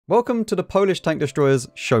Welcome to the Polish Tank Destroyers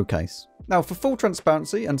Showcase. Now for full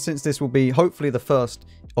transparency, and since this will be hopefully the first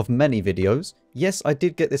of many videos, yes, I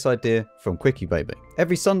did get this idea from QuickyBaby.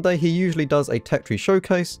 Every Sunday he usually does a tech tree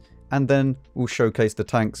showcase, and then we'll showcase the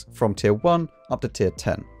tanks from tier 1 up to tier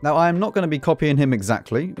 10. Now I am not going to be copying him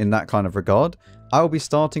exactly in that kind of regard. I will be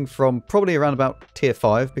starting from probably around about tier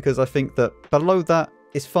 5, because I think that below that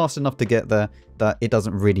is fast enough to get there that it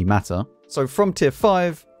doesn't really matter. So from tier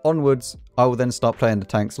 5 onwards, I will then start playing the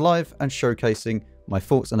tanks live and showcasing my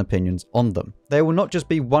thoughts and opinions on them. They will not just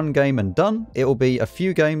be one game and done, it will be a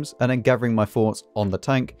few games and then gathering my thoughts on the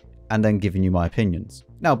tank and then giving you my opinions.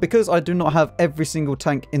 Now, because I do not have every single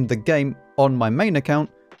tank in the game on my main account,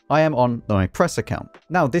 I am on my press account.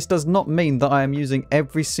 Now, this does not mean that I am using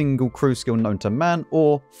every single crew skill known to man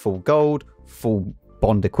or full gold, full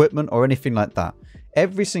bond equipment or anything like that.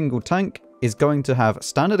 Every single tank is going to have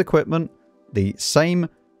standard equipment, the same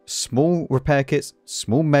small repair kits,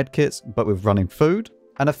 small med kits, but with running food,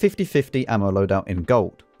 and a 50-50 ammo loadout in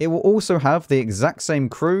gold. It will also have the exact same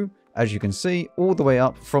crew, as you can see, all the way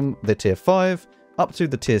up from the tier 5 up to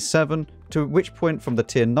the tier 7, to which point from the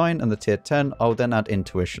tier 9 and the tier 10, I'll then add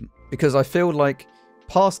intuition. Because I feel like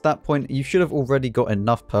past that point, you should have already got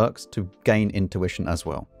enough perks to gain intuition as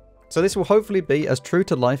well. So this will hopefully be as true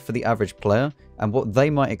to life for the average player and what they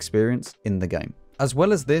might experience in the game. As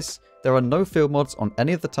well as this, there are no field mods on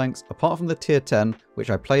any of the tanks apart from the tier 10,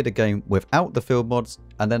 which I played a game without the field mods,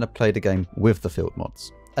 and then I played a game with the field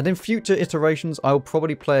mods. And in future iterations, I will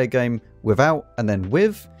probably play a game without and then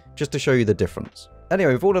with, just to show you the difference.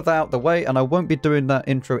 Anyway, with all of that out the way, and I won't be doing that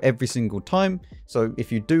intro every single time, so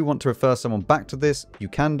if you do want to refer someone back to this, you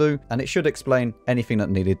can do, and it should explain anything that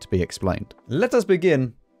needed to be explained. Let us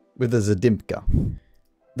begin with the Zadymka.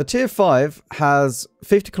 The tier 5 has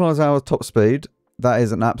 50 km/h top speed. That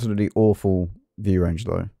is an absolutely awful view range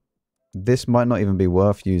though. This might not even be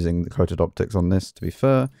worth using the coated optics on this, to be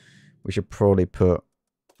fair. We should probably put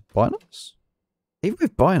binos? Even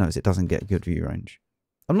with binos, it doesn't get good view range.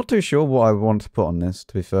 I'm not too sure what I want to put on this,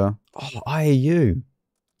 to be fair. Oh, IAU.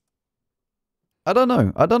 I don't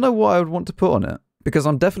know. I don't know what I would want to put on it, because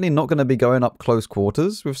I'm definitely not going to be going up close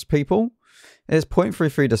quarters with people. It's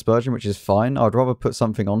 0.33 dispersion, which is fine. I'd rather put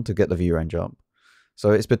something on to get the view range up.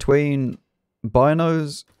 So it's between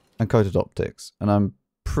binos and coated optics, and I'm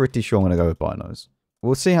pretty sure I'm going to go with binos.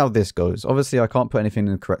 We'll see how this goes. Obviously, I can't put anything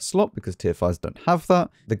in the correct slot because tier 5s don't have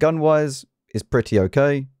that. The gun-wise is pretty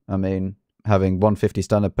okay. I mean, having 150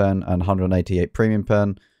 standard pen and 188 premium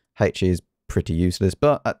pen, HE is pretty useless,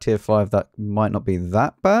 but at tier 5, that might not be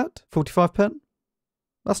that bad. 45 pen?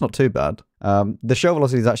 That's not too bad. The shell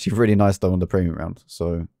velocity is actually really nice though on the premium round,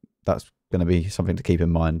 so that's going to be something to keep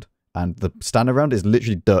in mind. And the standard round is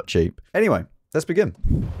literally dirt cheap. Anyway, let's begin.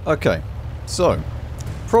 Okay, so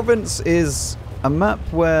Province is a map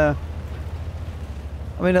where,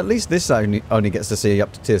 I mean, at least this only gets to see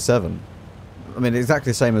up to tier 7. I mean,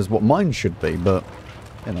 exactly the same as what mine should be, but,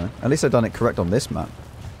 you know, at least I've done it correct on this map.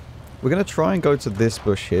 We're going to try and go to this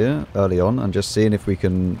bush here early on and just seeing if we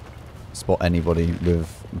can spot anybody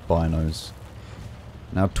with binos.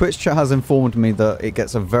 Now, Twitch chat has informed me that it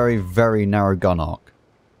gets a very, very narrow gun arc.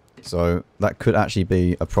 So that could actually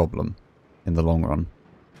be a problem in the long run.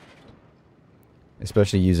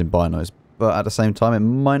 Especially using binos. But at the same time, it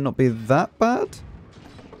might not be that bad.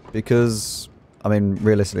 Because, I mean,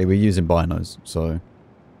 realistically, we're using binos. So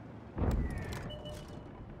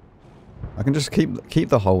I can just keep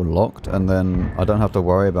the hole locked. And then I don't have to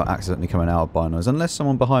worry about accidentally coming out of binos. Unless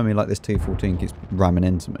someone behind me, like this T14, keeps ramming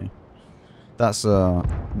into me. That's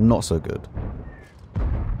not so good.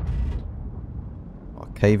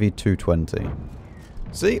 KV-220.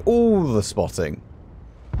 See? All the spotting.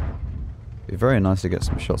 Be very nice to get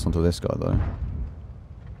some shots onto this guy, though.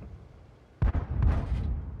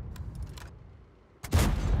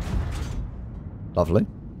 Lovely.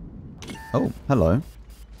 Oh, hello.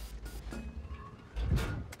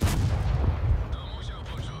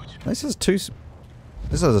 This has a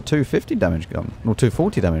 250 damage gun. Or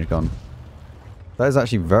 240 damage gun. That is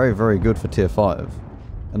actually very, very good for tier 5.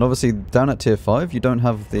 And obviously, down at tier 5, you don't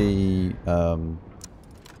have the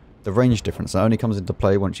range difference. That only comes into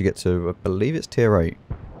play once you get to, I believe it's tier 8.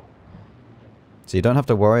 So you don't have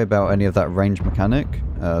to worry about any of that range mechanic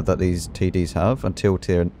that these TDs have until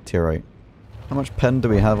tier 8. How much pen do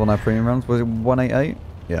we have on our premium rounds? Was it 188?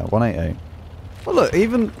 Yeah, 188. Well, look,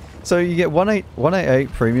 even... So you get 188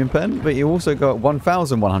 premium pen, but you also got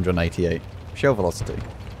 1,188 shell velocity.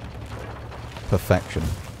 Perfection.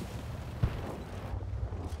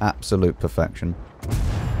 Absolute perfection.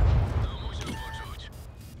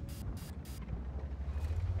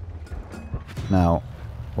 Now,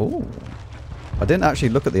 oh, I didn't actually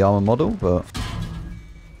look at the armor model, but...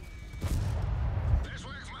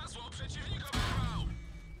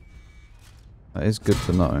 that is good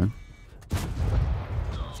to know.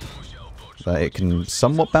 That it can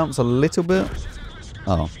somewhat bounce a little bit.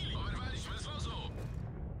 Oh.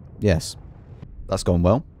 Yes. That's gone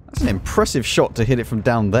well. That's an impressive shot to hit it from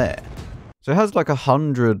down there. So it has like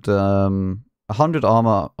 100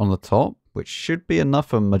 armor on the top, which should be enough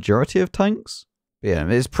for a majority of tanks. Yeah,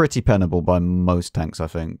 it's pretty pennable by most tanks, I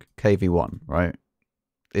think. KV1, right?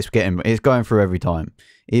 It's going through every time.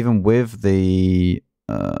 Even with the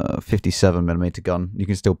 57mm gun, you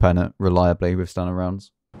can still pen it reliably with stunner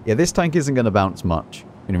rounds. Yeah, this tank isn't going to bounce much,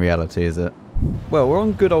 in reality, is it? Well, we're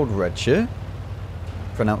on good old Redshire.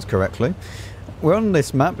 Pronounced correctly. We're on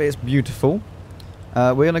this map, it's beautiful.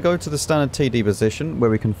 We're going to go to the standard TD position, where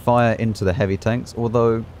we can fire into the heavy tanks,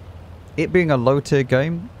 although, it being a low tier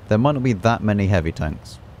game, there might not be that many heavy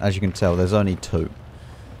tanks. As you can tell, there's only 2.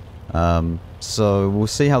 So we'll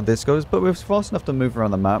see how this goes, but we're fast enough to move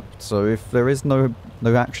around the map, so if there is no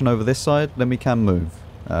action over this side, then we can move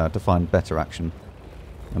to find better action.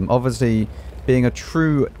 Obviously, being a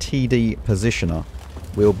true TD positioner,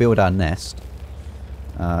 we'll build our nest.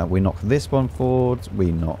 We knock this one forwards,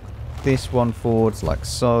 we knock this one forwards, like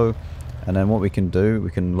so, and then what we can do,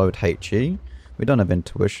 we can load HE. We don't have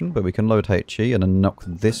intuition, but we can load HE and then knock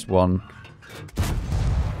this one.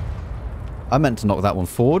 I meant to knock that one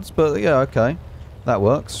forwards, but yeah, okay. That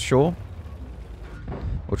works, sure.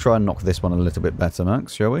 We'll try and knock this one a little bit better,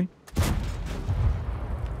 Max, shall we?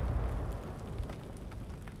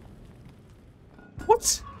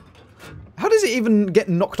 What? How does it even get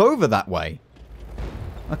knocked over that way?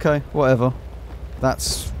 Okay, whatever.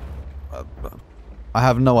 That's... I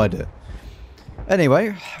have no idea.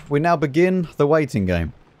 Anyway, we now begin the waiting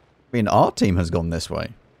game. I mean, our team has gone this way.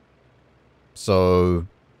 So...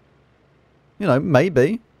 you know,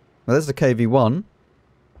 maybe. Well, there's the KV1.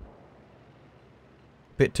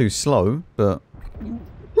 Bit too slow, but...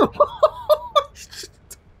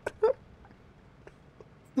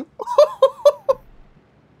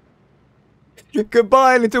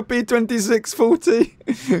 Goodbye, little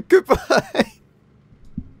P2640. Goodbye.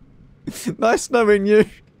 Nice knowing you.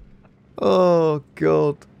 Oh,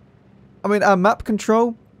 God. I mean, our map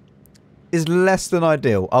control is less than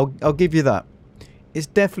ideal. I'll give you that. It's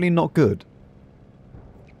definitely not good.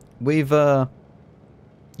 We've,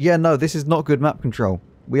 yeah, no, this is not good map control.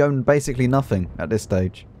 We own basically nothing at this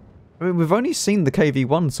stage. I mean, we've only seen the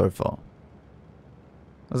KV1 so far.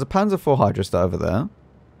 There's a Panzer IV Hydrostat over there.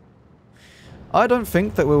 I don't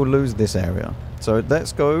think that we'll lose this area. So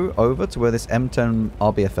let's go over to where this M10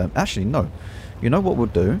 RBFM... Actually, no. You know what we'll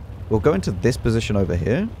do? We'll go into this position over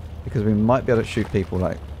here, because we might be able to shoot people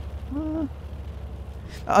like...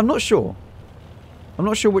 I'm not sure. I'm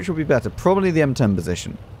not sure which would be better. Probably the M10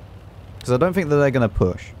 position. Because I don't think that they're going to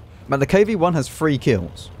push. But the KV1 has 3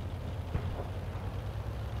 kills.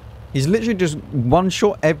 He's literally just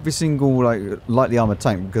one-shot every single like lightly armoured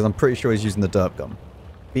tank, because I'm pretty sure he's using the derp gun.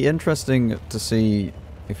 Be interesting to see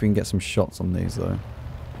if we can get some shots on these, though.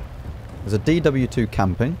 There's a DW2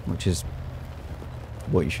 camping, which is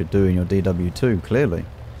what you should do in your DW2, clearly.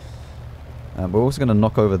 We're also going to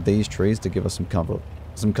knock over these trees to give us some cover.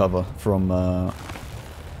 Some cover from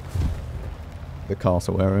the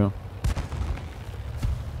castle area.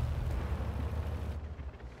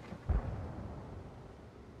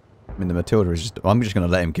 I mean, the Matilda is just... I'm just going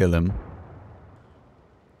to let him kill him.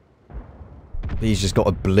 He's just got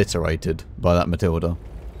obliterated by that Matilda.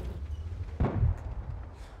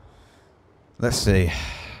 Let's see.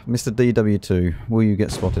 Mr. DW2, will you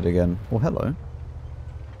get spotted again? Oh, hello.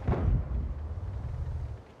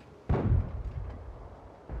 I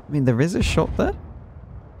mean, there is a shot there.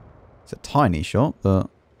 It's a tiny shot, but...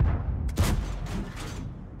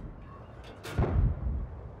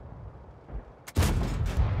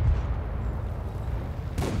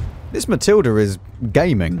 this Matilda is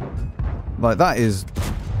gaming. Like, that is...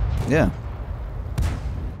 yeah.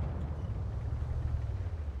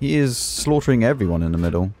 He is slaughtering everyone in the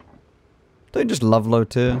middle. Don't just love low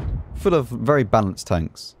tier. Full of very balanced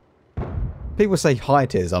tanks. People say high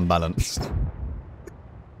tier is unbalanced.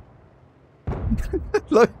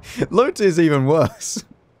 Low tier is even worse.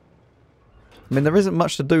 I mean, there isn't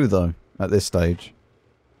much to do, though, at this stage.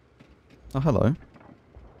 Oh, hello.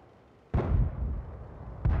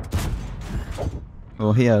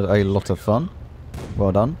 Well, he had a lot of fun.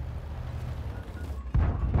 Well done.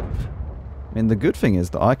 I mean, the good thing is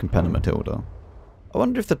that I can pen a Matilda. I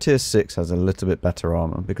wonder if the tier 6 has a little bit better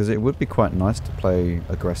armor, because it would be quite nice to play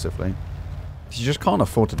aggressively. You just can't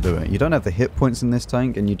afford to do it. You don't have the hit points in this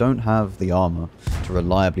tank, and you don't have the armor to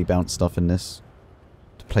reliably bounce stuff in this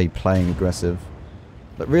playing aggressive.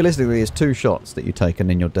 But realistically, it's 2 shots that you take and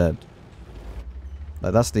then you're dead.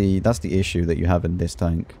 Like, that's the issue that you have in this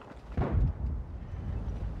tank.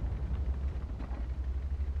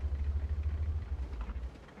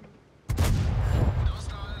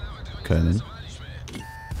 Okay then.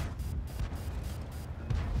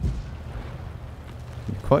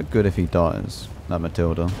 Quite good if he dies, that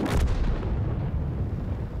Matilda.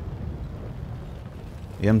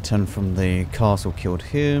 The M10 from the castle killed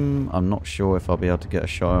him. I'm not sure if I'll be able to get a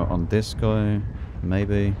shot on this guy.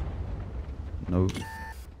 Maybe. Nope.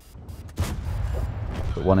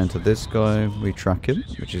 Put one into this guy. We track him,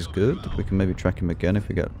 which is good. We can maybe track him again if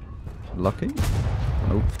we get lucky.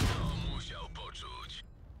 Nope.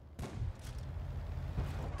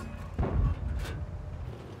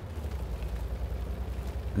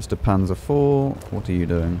 Mr. Panzer IV, what are you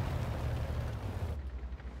doing?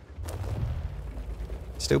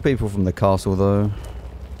 Still people from the castle though.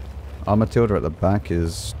 Our Matilda at the back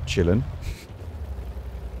is chilling.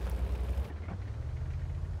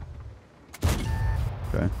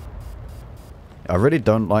 Okay. I really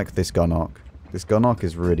don't like this gun arc. This gun arc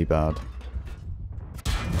is really bad.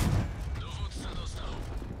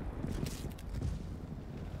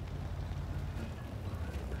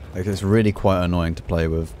 Like, it's really quite annoying to play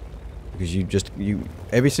with. Because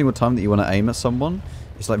every single time that you want to aim at someone,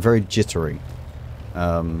 it's like very jittery.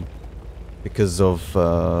 Because of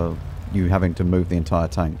you having to move the entire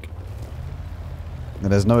tank.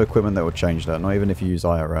 And there's no equipment that will change that, not even if you use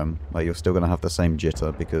IRM. Like, you're still going to have the same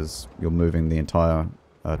jitter because you're moving the entire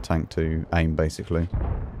tank to aim, basically.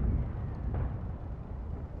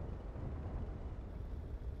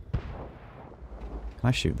 Can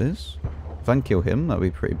I shoot this? If I can kill him, that would be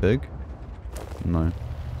pretty big. No.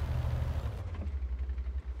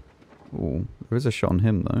 Ooh, there is a shot on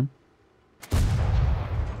him, though.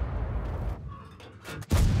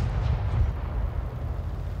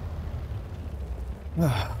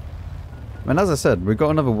 And as I said, we've got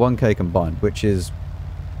another 1k combined, which is,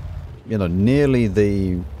 you know, nearly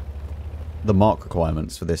the mark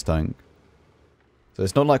requirements for this tank. So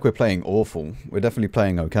it's not like we're playing awful. We're definitely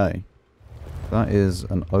playing okay. That is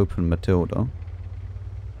an open Matilda.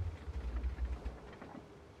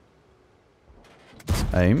 Let's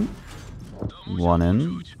aim. One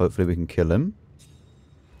in. Hopefully we can kill him.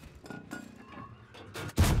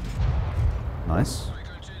 Nice.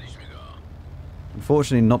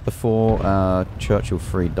 Unfortunately not before Churchill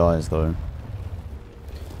 3 dies though.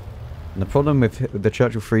 And the problem with the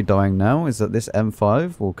Churchill 3 dying now is that this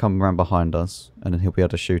M5 will come around behind us and then he'll be able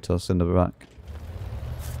to shoot us in the back.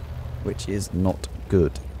 Which is not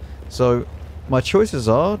good. So, my choices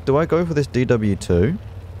are, do I go for this DW2?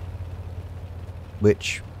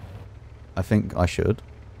 Which, I think I should.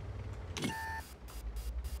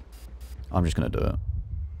 I'm just going to do it.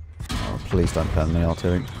 Oh, please don't pen me,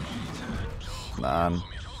 artillery. Man.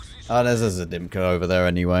 Oh, there's a Zadymka over there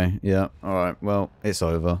anyway. Yeah, alright, well, it's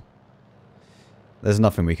over. There's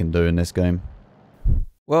nothing we can do in this game.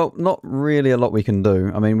 Well, not really a lot we can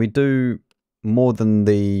do. I mean, we do more than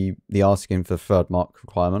the asking for 3rd mark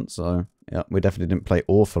requirement, so yeah, we definitely didn't play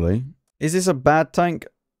awfully. Is this a bad tank?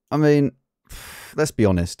 I mean, let's be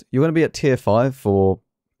honest. You're going to be at tier 5 for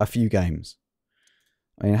a few games.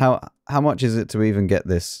 I mean, how much is it to even get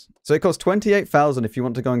this? So it costs 28,000 if you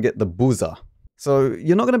want to go and get the Burza. So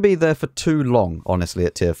you're not going to be there for too long, honestly,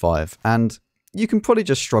 at tier 5, and you can probably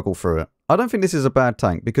just struggle through it. I don't think this is a bad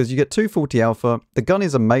tank because you get 240 alpha, the gun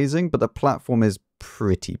is amazing, but the platform is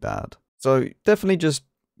pretty bad. So definitely just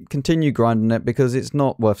continue grinding it because it's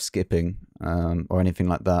not worth skipping or anything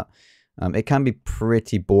like that. It can be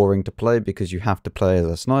pretty boring to play because you have to play as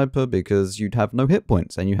a sniper because you'd have no hit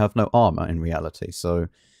points and you have no armor in reality. So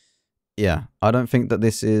yeah, I don't think that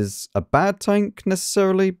this is a bad tank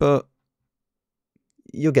necessarily, but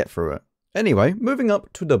you'll get through it. Anyway, moving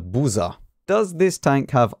up to the Burza. Does this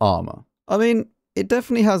tank have armor? I mean, it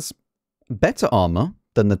definitely has better armor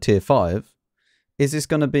than the tier 5. Is this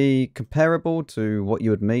going to be comparable to what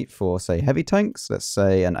you would meet for, say, heavy tanks? Let's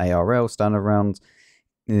say an ARL standard round.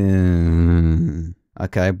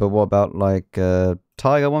 Okay, but what about like Tiger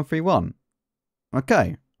 131?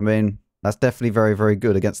 Okay, I mean, that's definitely very, very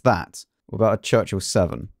good against that. What about a Churchill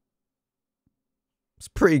 7? It's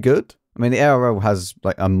pretty good. I mean, the ARL has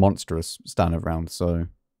like a monstrous standard round, so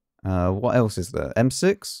what else is there?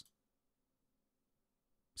 M6?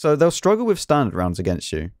 So they'll struggle with standard rounds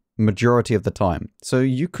against you majority of the time. So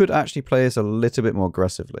you could actually play this a little bit more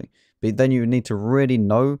aggressively. But then you need to really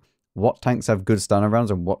know what tanks have good standard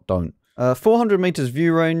rounds and what don't. 400 meters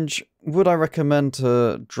view range. Would I recommend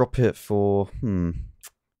to drop it for...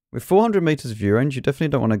 With 400 meters view range, you definitely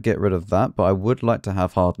don't want to get rid of that, but I would like to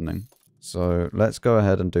have hardening. So let's go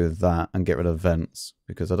ahead and do that and get rid of vents,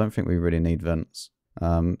 because I don't think we really need vents.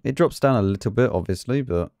 It drops down a little bit, obviously,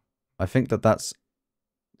 but I think that that's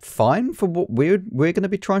fine for what we're going to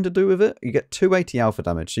be trying to do with it. You get 280 alpha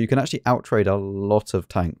damage, so you can actually outtrade a lot of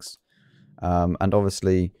tanks. And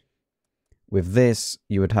obviously, with this,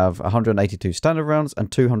 you would have 182 standard rounds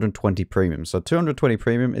and 220 premium. So 220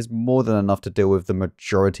 premium is more than enough to deal with the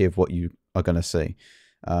majority of what you are going to see.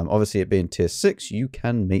 Obviously, it being tier 6, you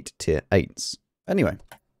can meet tier 8s. Anyway,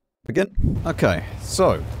 begin. Okay,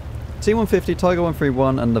 so T150, Tiger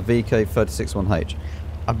 131, and the VK 361H.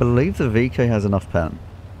 I believe the VK has enough pen.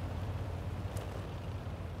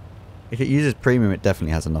 If it uses premium, it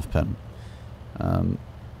definitely has enough pen.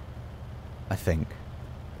 I think.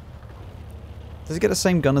 Does it get the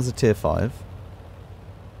same gun as a tier 5?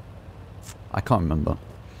 I can't remember.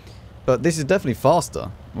 But this is definitely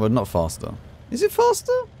faster. Well, not faster. Is it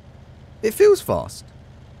faster? It feels fast.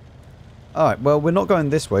 Alright, well, we're not going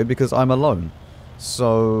this way because I'm alone.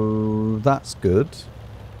 So, that's good.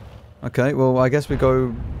 Okay, well, I guess we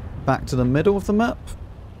go back to the middle of the map.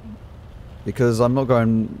 Because I'm not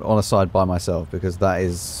going on a side by myself, because that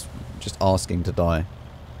is just asking to die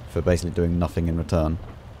for basically doing nothing in return.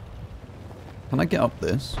 Can I get up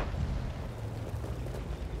this?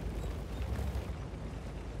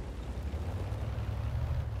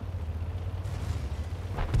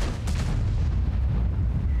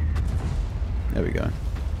 There we go.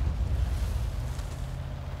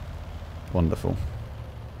 Wonderful.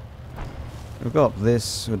 We'll go up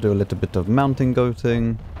this, we'll do a little bit of mountain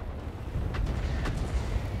goating.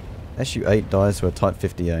 SU-8 dies to a Type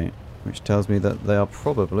 58, which tells me that they are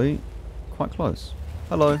probably quite close.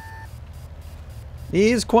 Hello.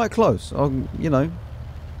 He is quite close. Oh, you know,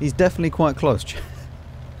 he's definitely quite close.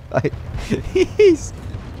 Like, he's...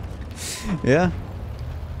 Yeah.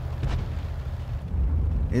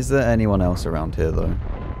 Is there anyone else around here, though?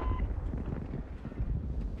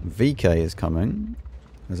 VK is coming.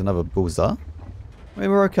 There's another Burza. I mean,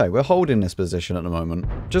 we're okay. We're holding this position at the moment.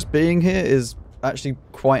 Just being here is actually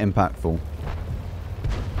quite impactful.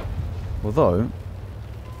 Although,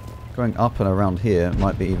 going up and around here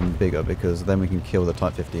might be even bigger, because then we can kill the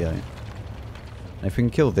Type 58. And if we can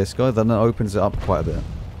kill this guy, then it opens it up quite a bit.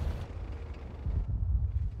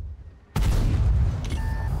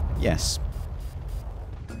 Yes.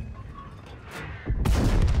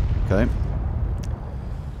 Okay.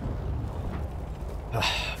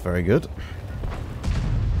 Very good.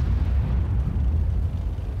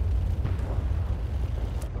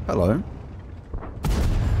 Hello.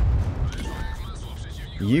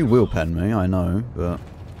 You will pen me, I know, but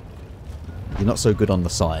you're not so good on the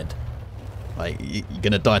side. Like, you're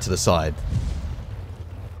gonna die to the side.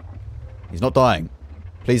 He's not dying.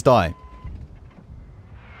 Please die.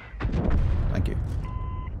 Thank you.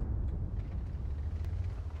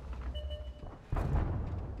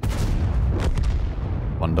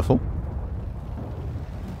 Wonderful.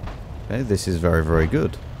 Okay, this is very, very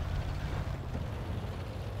good.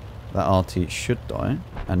 That RT should die.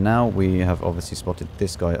 And now we have obviously spotted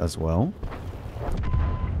this guy as well.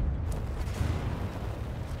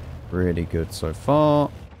 Really good so far.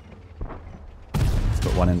 Let's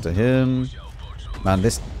put one into him. Man,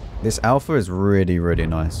 this alpha is really, really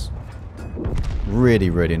nice. Really,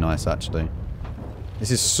 really nice, actually.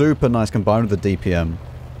 This is super nice combined with the DPM.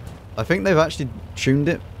 I think they've actually tuned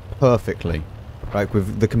it perfectly. Like,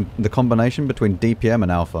 with the combination between DPM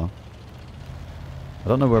and alpha. I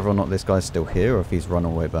don't know whether or not this guy's still here or if he's run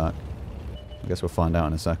all the way back. I guess we'll find out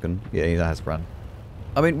in a second. Yeah, he has run.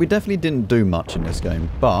 I mean, we definitely didn't do much in this game,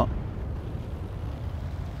 but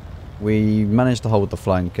we managed to hold the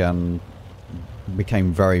flank and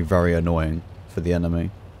became very, very annoying for the enemy.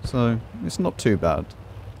 So, it's not too bad.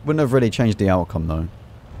 Wouldn't have really changed the outcome,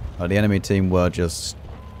 though. The enemy team were just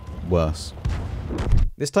worse.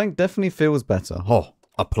 This tank definitely feels better. Oh,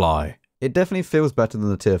 apply. It definitely feels better than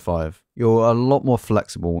the tier 5. You're a lot more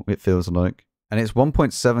flexible, it feels like. And it's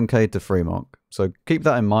 1.7k to free mark. So keep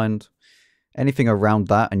that in mind. Anything around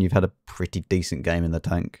that and you've had a pretty decent game in the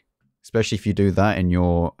tank. Especially if you do that in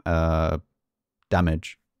your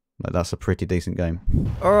damage. Like, that's a pretty decent game.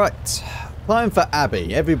 Alright, time for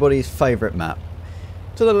Abbey, everybody's favourite map.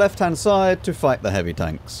 To the left-hand side to fight the heavy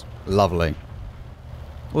tanks. Lovely.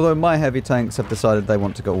 Although my heavy tanks have decided they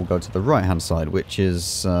want to all go to the right-hand side, which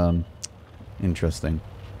is interesting.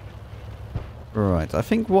 Right, I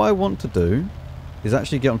think what I want to do is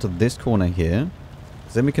actually get onto this corner here.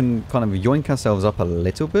 Then we can kind of yoink ourselves up a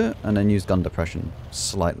little bit and then use gun depression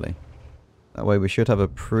slightly. That way we should have a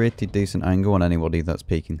pretty decent angle on anybody that's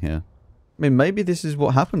peeking here. mean, maybe this is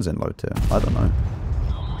what happens in low tier. I don't know.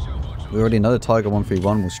 We already know the Tiger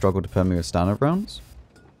 131 will struggle to pair me with standard rounds.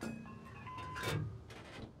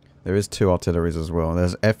 There is 2 artilleries as well.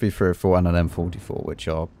 There's FV304 and an M44, which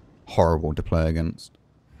are horrible to play against.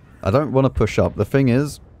 I don't want to push up. The thing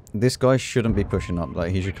is, this guy shouldn't be pushing up.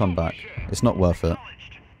 Like, he should come back. It's not worth it.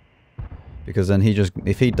 Because then he just...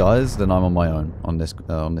 If he dies, then I'm on my own on this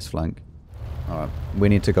flank. Alright, we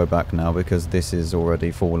need to go back now because this is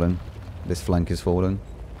already falling. This flank is falling.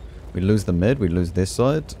 We lose the mid, we lose this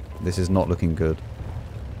side. This is not looking good.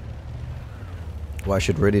 What I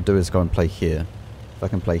should really do is go and play here. If I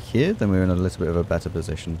can play here, then we're in a little bit of a better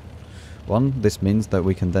position. 1, this means that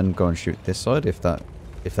we can then go and shoot this side if that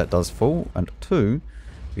does fall. And 2,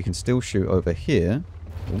 we can still shoot over here.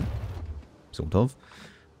 Ooh, sort of.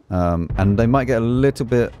 And they might get a little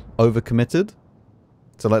bit overcommitted.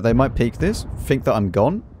 So like they might peek this, think that I'm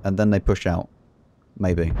gone, and then they push out.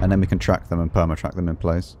 Maybe. And then we can track them and perma-track them in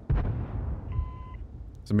place.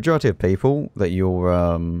 So the majority of people that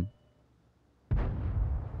you'll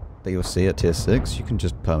see at tier 6, you can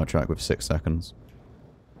just perma-track with 6 seconds.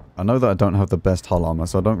 I know that I don't have the best hull armor,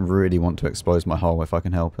 so I don't really want to expose my hull if I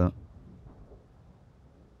can help it.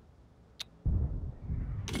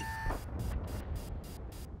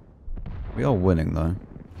 We are winning though.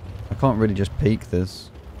 I can't really just peek this.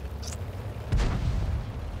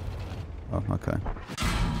 Oh, okay.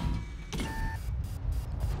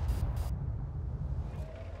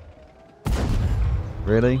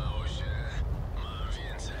 Really?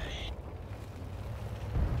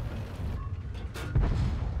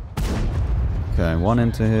 Okay, 1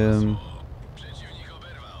 into him.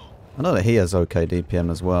 I know that he has okay DPM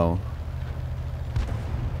as well.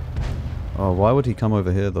 Oh, why would he come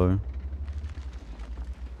over here though?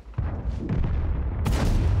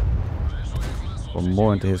 One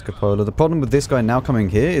more into his cupola. The problem with this guy now coming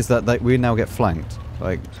here is that we now get flanked.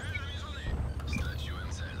 Like...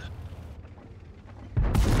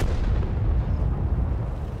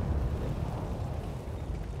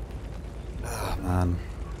 Oh, man.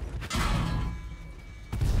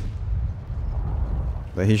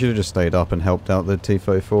 But he should have just stayed up and helped out the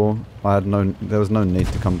T-34. There was no need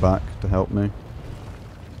to come back to help me.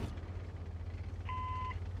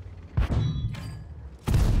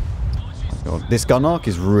 God, this gun arc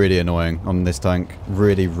is really annoying on this tank.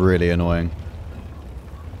 Really, really annoying.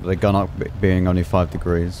 The gun arc being only 5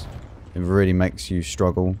 degrees. It really makes you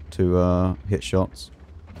struggle to hit shots.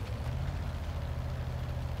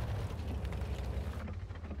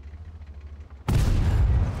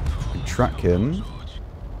 Track him.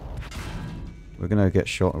 We're going to get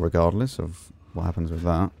shot regardless of what happens with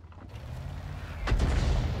that.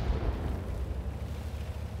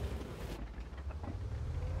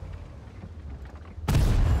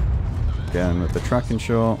 Again with the tracking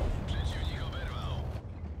shot.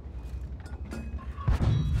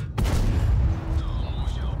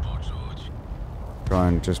 Try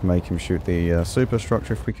and just make him shoot the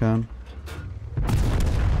superstructure if we can.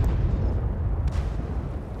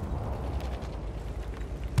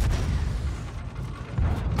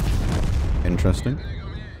 Interesting.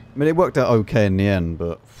 I mean, it worked out okay in the end,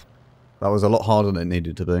 but that was a lot harder than it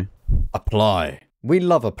needed to be. Apply. We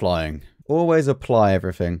love applying. Always apply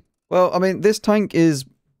everything. Well, I mean, this tank is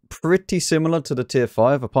pretty similar to the tier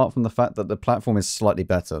 5, apart from the fact that the platform is slightly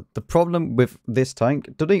better. The problem with this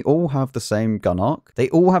tank, do they all have the same gun arc? They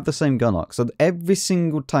all have the same gun arc. So every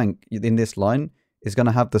single tank in this line is going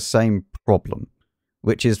to have the same problem,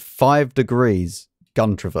 which is 5 degrees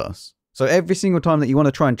gun traverse. So every single time that you want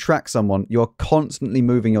to try and track someone, you're constantly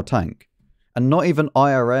moving your tank. And not even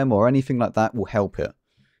IRM or anything like that will help it.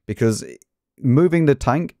 Because moving the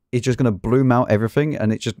tank is just going to bloom out everything,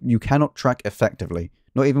 and it's just, you cannot track effectively.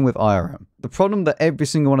 Not even with IRM. The problem that every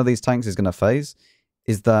single one of these tanks is going to face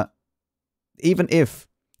is that even if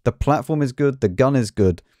the platform is good, the gun is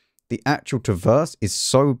good, the actual traverse is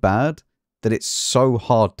so bad that it's so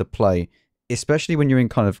hard to play, especially when you're in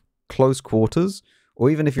kind of close quarters, or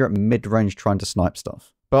even if you're at mid-range trying to snipe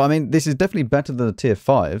stuff. But I mean, this is definitely better than a tier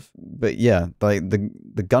 5, but yeah, like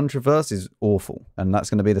the gun traverse is awful, and that's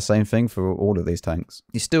going to be the same thing for all of these tanks.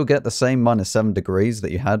 You still get the same -7 degrees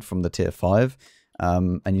that you had from the tier 5,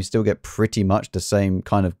 and you still get pretty much the same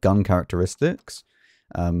kind of gun characteristics.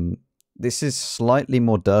 This is slightly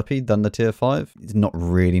more derpy than the tier 5. It's not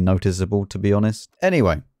really noticeable, to be honest.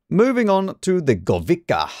 Anyway, moving on to the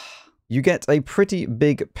Gowika. You get a pretty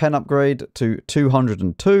big pen upgrade to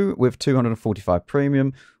 202 with 245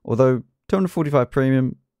 premium. Although 245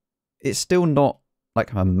 premium, it's still not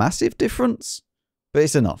like a massive difference, but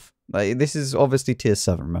it's enough. Like, this is obviously tier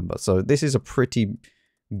 7, remember. So this is a pretty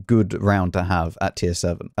good round to have at tier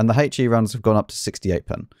 7. And the HE rounds have gone up to 68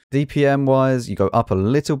 pen. DPM wise, you go up a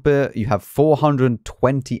little bit. You have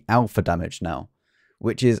 420 alpha damage now,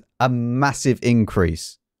 which is a massive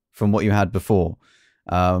increase from what you had before.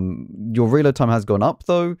 Your reload time has gone up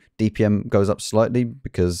though. DPM goes up slightly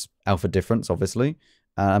because alpha difference, obviously,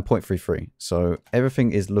 and 0.33. So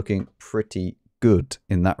everything is looking pretty good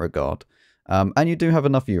in that regard. And you do have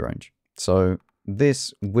enough U range. So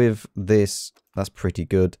this with this, that's pretty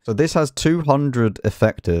good. So this has 200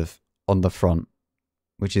 effective on the front,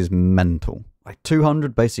 which is mental. Like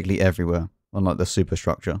 200 basically everywhere, unlike the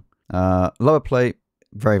superstructure. Lower plate,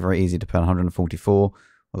 very, very easy to pen, 144.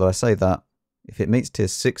 Although I say that, if it meets tier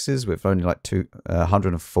 6s with only like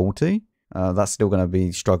 140, that's still going to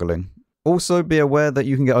be struggling. Also, be aware that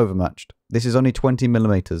you can get overmatched. This is only 20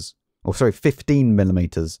 millimeters. Or sorry, 15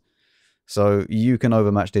 millimeters. So you can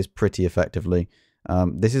overmatch this pretty effectively.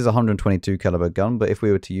 This is a 122 caliber gun, but if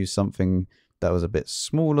we were to use something that was a bit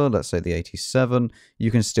smaller, let's say the 87,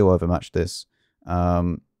 you can still overmatch this.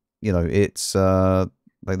 You know, it's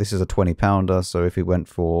like this is a 20 pounder, so if we went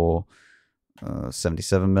for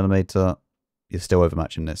 77 millimeter, you're still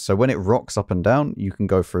overmatching this. So when it rocks up and down, you can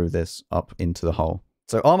go through this up into the hole.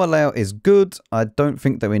 So armor layout is good. I don't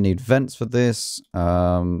think that we need vents for this.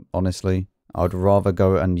 Honestly, I would rather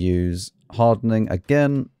go and use hardening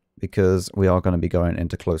again, because we are going to be going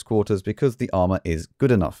into close quarters because the armor is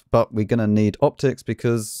good enough. But we're going to need optics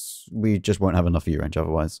because we just won't have enough U range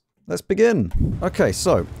otherwise. Let's begin. Okay,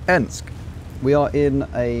 so Ensk. We are in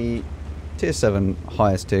a tier 7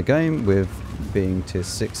 highest tier game with being tier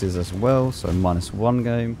 6s as well, so -1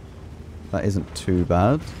 game. That isn't too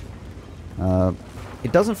bad.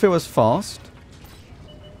 It doesn't feel as fast.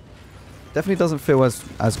 Definitely doesn't feel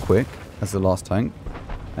as quick as the last tank.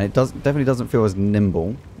 And it definitely doesn't feel as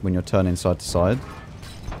nimble when you're turning side to side.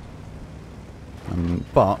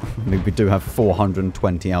 But we do have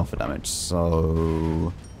 420 alpha damage,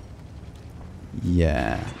 so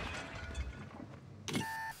yeah.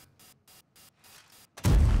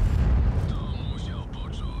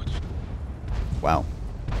 Wow.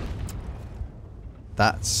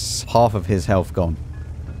 That's half of his health gone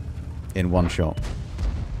in one shot.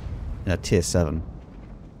 In a tier 7.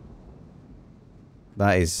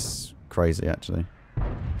 That is crazy, actually.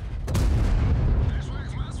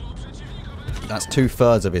 That's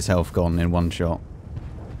 2/3 of his health gone in one shot.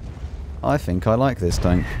 I think I like this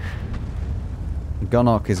tank. Gun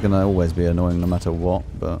arc is going to always be annoying no matter what,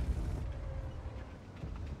 but...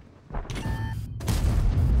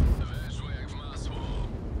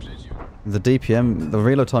 the DPM, the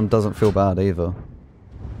reload time doesn't feel bad either.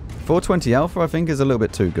 420 alpha I think is a little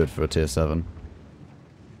bit too good for a tier 7.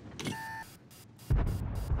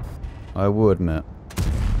 I will admit.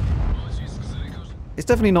 It's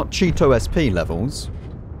definitely not Cheeto SP levels.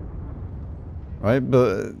 Right,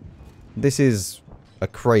 but this is a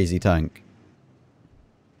crazy tank.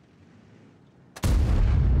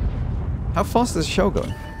 How fast does the shell go?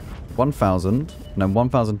 1,000, no,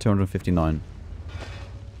 1,259.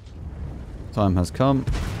 Time has come.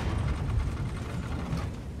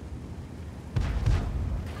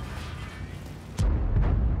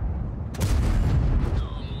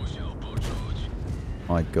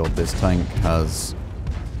 My god, this tank has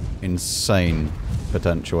insane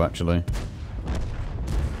potential, actually.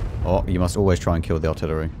 Oh, you must always try and kill the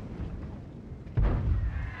artillery.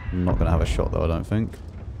 I'm not going to have a shot, though, I don't think.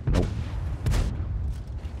 Nope.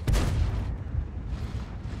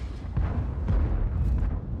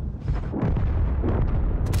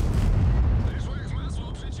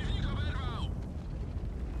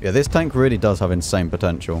 Yeah, this tank really does have insane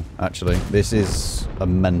potential, actually. This is a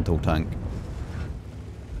mental tank.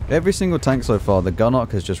 Every single tank so far, the gun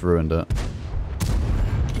arc has just ruined it.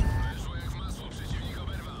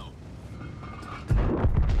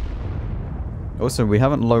 Also, we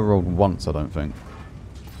haven't low rolled once, I don't think.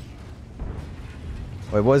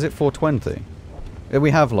 Wait, what is it? 420? Yeah,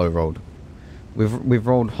 we have low rolled. We've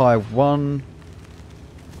rolled high 1,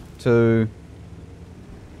 2.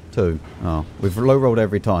 Oh, we've low rolled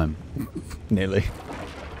every time. Nearly.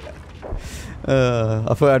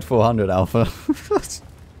 I thought I had 400 alpha.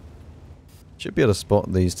 Should be able to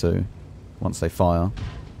spot these two once they fire.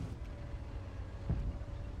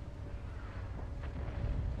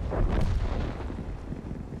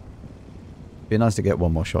 Be nice to get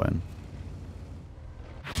one more shot in.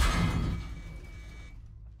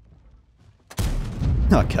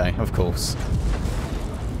 Okay, of course.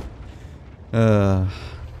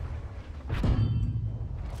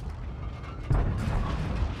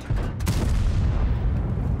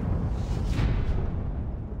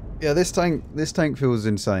 Yeah, this tank feels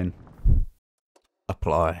insane.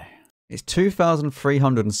 apply. It's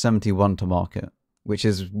 2,371 to market, which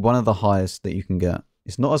is one of the highest that you can get.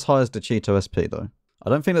 It's not as high as the Cheeto SP though. I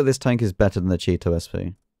don't think that this tank is better than the Cheeto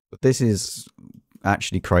SP. But this is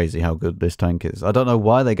actually crazy how good this tank is. I don't know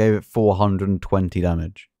why they gave it 420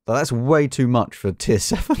 damage. But that's way too much for tier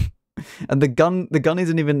 7. And the gun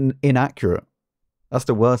isn't even inaccurate. That's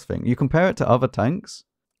the worst thing. You compare it to other tanks.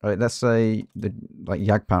 Right, let's say the like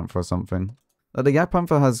Jagdpanther or something. The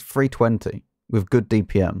Jagdpanther has 320 with good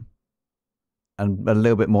DPM. And a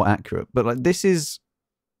little bit more accurate. But like this is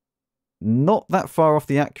not that far off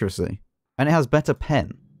the accuracy. And it has better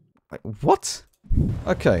pen. Like, what?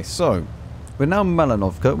 Okay, so we're now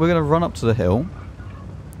Malinovka. We're going to run up to the hill.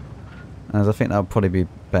 As I think that would probably be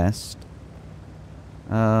best.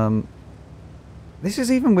 This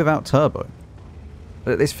is even without turbo.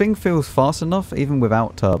 This thing feels fast enough even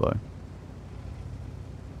without turbo.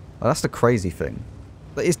 Well, that's the crazy thing.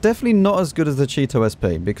 But it's definitely not as good as the Cheeto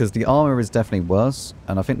SP because the armor is definitely worse.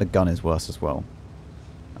 And I think the gun is worse as well.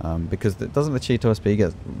 Because doesn't the Cheeto SP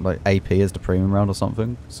get like AP as the premium round or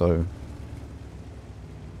something? So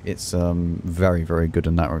it's very, very good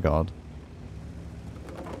in that regard.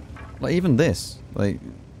 Like even this, like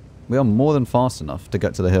we are more than fast enough to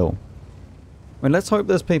get to the hill. I mean, let's hope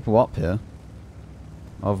there's people up here.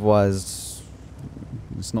 Otherwise,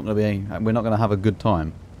 it's not gonna be. We're not gonna have a good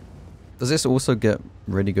time. Does this also get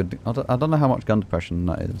really good? I don't know how much gun depression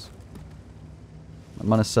that is.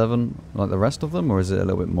 Like -7, like the rest of them, or is it a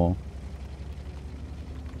little bit more?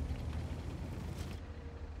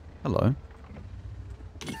 Hello.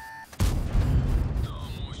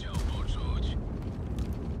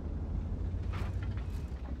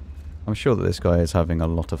 I'm sure that this guy is having a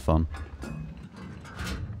lot of fun.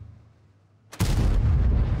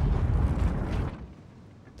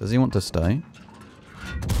 Does he want to stay?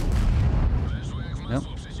 Yep.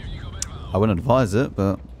 I wouldn't advise it,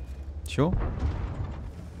 but sure.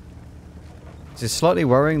 It's slightly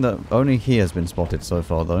worrying that only he has been spotted so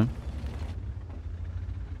far, though.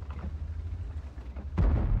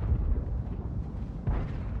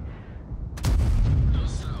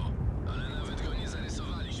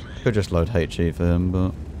 Could just load HE for him,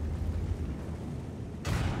 but...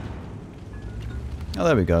 Oh,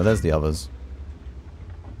 there we go. There's the others.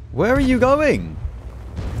 Where are you going?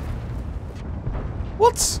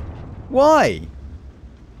 What? Why?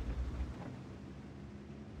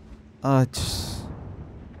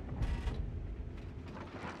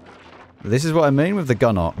 This is what I mean with the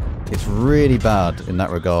gun arc. It's really bad in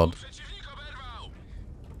that regard.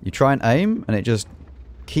 You try and aim, and it just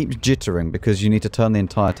keeps jittering because you need to turn the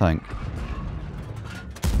entire tank.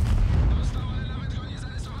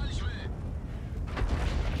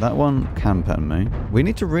 That one can pen me. We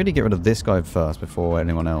need to really get rid of this guy first before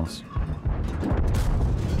anyone else.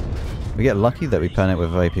 We get lucky that we pen it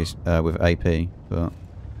with AP, but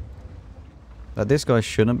this guy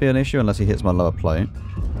shouldn't be an issue unless he hits my lower plate.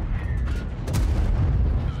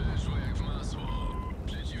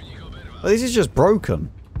 But this is just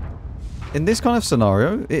broken. In this kind of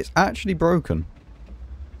scenario, it's actually broken.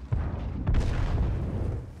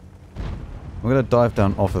 I'm going to dive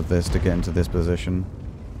down off of this to get into this position.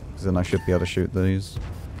 Because then I should be able to shoot these.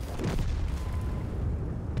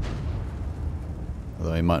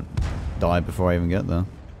 Although he might die before I even get there.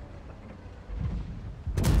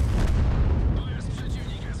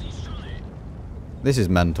 This is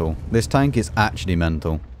mental. This tank is actually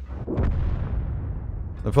mental.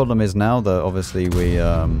 The problem is now that obviously we,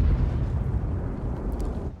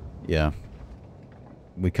 yeah.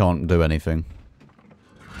 We can't do anything.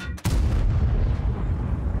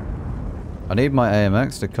 I need my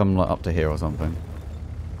AMX to come like up to here or something.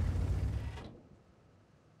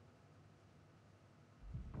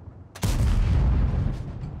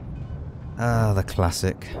 Ah, the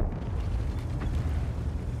classic.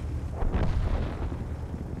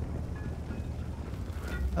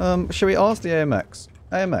 Shall we ask the AMX?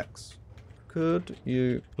 AMX, could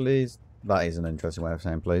you please... That is an interesting way of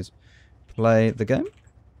saying please. Play the game?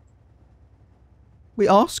 We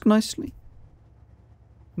ask nicely.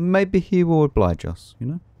 Maybe he will oblige us, you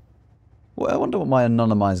know? Well, I wonder what my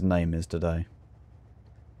anonymized name is today.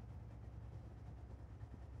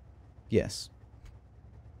 Yes.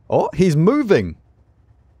 Oh, he's moving!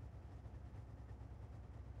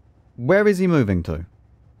 Where is he moving to?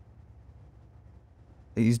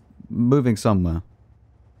 He's moving somewhere.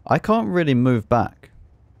 I can't really move back.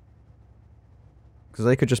 Because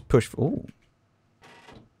they could just push... Ooh.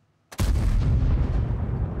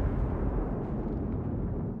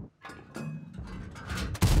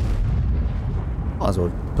 Might as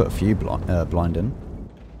well put a few blind in.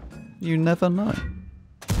 You never know.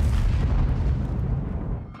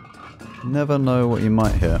 Never know what you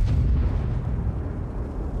might hit.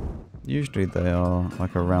 Usually they are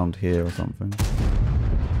like around here or something.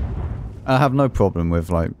 I have no problem with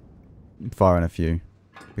like firing a few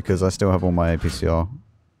because I still have all my APCR.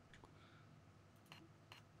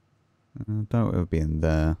 I doubt it would be in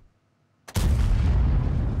there.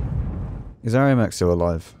 Is our AMX still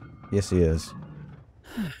alive? Yes, he is.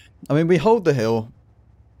 I mean, we hold the hill.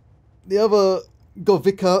 The other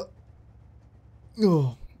Gowika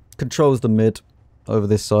controls the mid over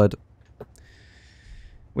this side.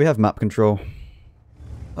 We have map control.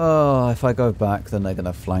 Oh, if I go back, then they're going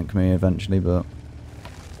to flank me eventually, but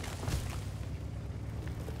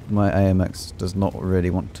my AMX does not really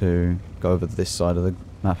want to go over this side of the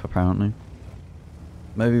map, apparently.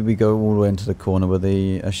 Maybe we go all the way into the corner with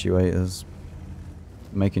the SU-8 is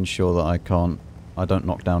making sure that I don't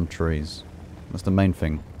knock down trees. That's the main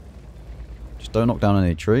thing. Just don't knock down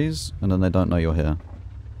any trees, and then they don't know you're here.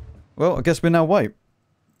 Well, I guess we now wait.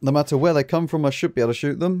 No matter where they come from, I should be able to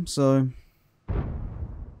shoot them, so...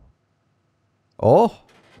 Oh!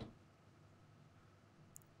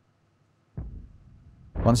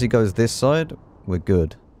 Once he goes this side, we're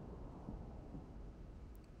good.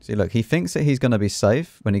 See, look, he thinks that he's going to be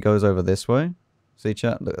safe when he goes over this way. See,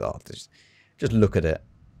 chat? Look, oh, just look at it.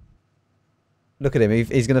 Look at him.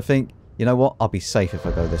 He's going to think, you know what? I'll be safe if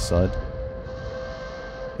I go this side.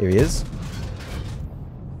 Here he is.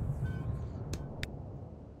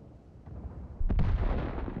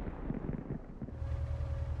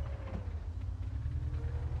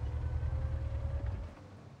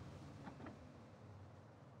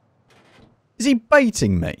 Is he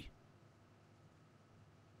baiting me?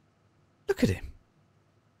 Look at him.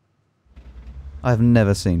 I have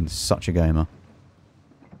never seen such a gamer.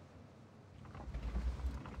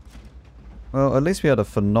 Well, at least we had a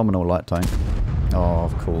phenomenal light tank. Oh,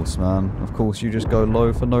 of course, man. Of course, you just go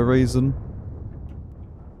low for no reason.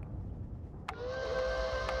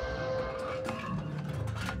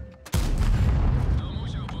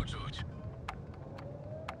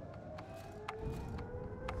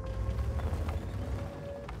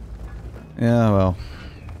 Yeah, well,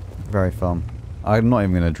 very fun. I'm not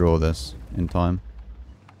even going to draw this in time.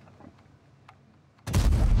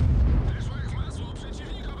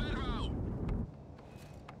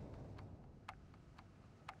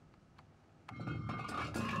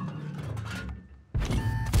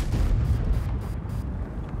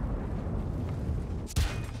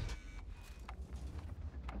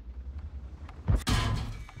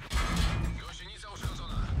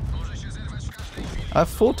 I have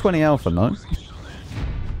 420 alpha, no?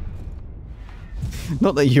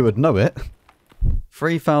 Not that you would know it.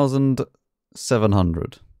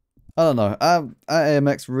 3,700. I don't know. Our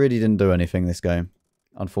AMX really didn't do anything this game,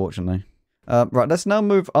 unfortunately. Right, let's now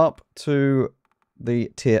move up to the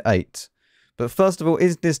tier 8. But first of all,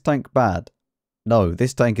 is this tank bad? No,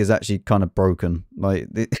 this tank is actually kind of broken. Like,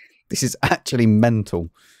 this is actually mental,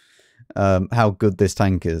 how good this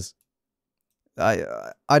tank is. I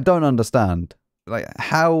don't understand. Like,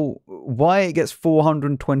 why it gets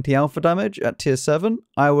 420 alpha damage at tier 7,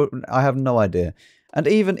 I have no idea. And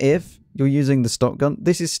even if you're using the stock gun,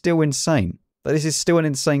 this is still insane. This is still an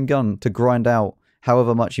insane gun to grind out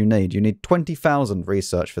however much you need. You need 20,000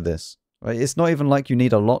 research for this. Right? It's not even like you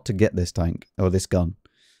need a lot to get this tank, or this gun.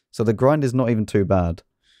 So the grind is not even too bad.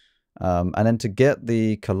 And then to get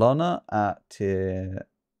the Kilana at tier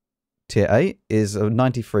 8 is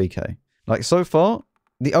 93k. Like, so far,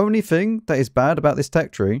 the only thing that is bad about this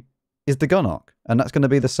tech tree is the gun arc. And that's going to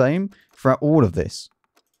be the same throughout all of this.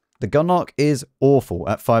 The gun arc is awful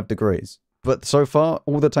at 5 degrees. But so far,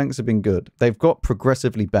 all the tanks have been good. They've got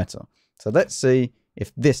progressively better. So let's see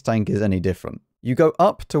if this tank is any different. You go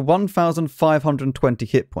up to 1,520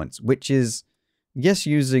 hit points, which is, yes,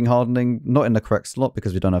 using hardening, not in the correct slot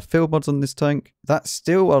because we don't have field mods on this tank. That's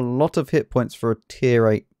still a lot of hit points for a tier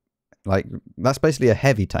 8. Like, that's basically a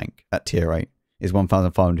heavy tank at tier 8. Is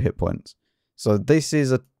 1,500 hit points. So this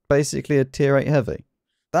is basically a tier 8 heavy.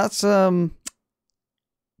 That's going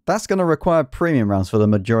to require premium rounds for the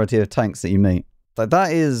majority of tanks that you meet. Like,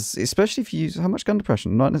 that is, especially if you use, how much gun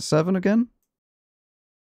depression? 9.7 again?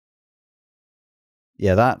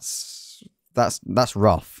 Yeah, that's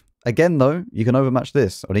rough. Again though, you can overmatch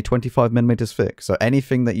this, only 25mm thick. So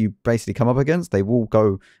anything that you basically come up against, they will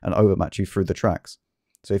go and overmatch you through the tracks.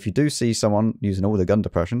 So if you do see someone using all the gun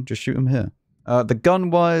depression, just shoot them here. The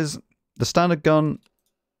gun-wise, the standard gun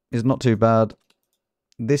is not too bad.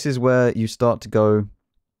 This is where you start to go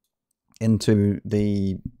into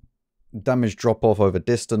the damage drop-off over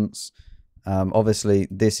distance. Obviously,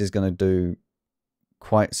 this is going to do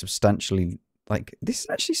quite substantially... Like, this is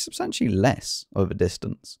actually substantially less over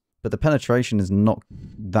distance. but the penetration is not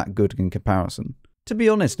that good in comparison. To be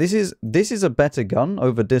honest, this is a better gun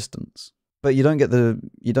over distance, but you don't get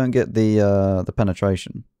the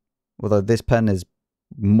penetration. Although this pen is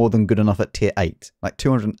more than good enough at tier 8. Like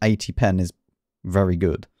 280 pen is very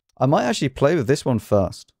good. I might actually play with this one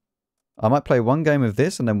first. I might play one game with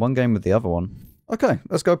this and then one game with the other one. Okay,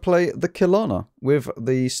 let's go play the Kilana with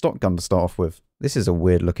the stock gun to start off with. This is a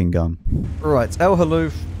weird looking gun. Right, El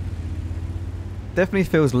Halluf definitely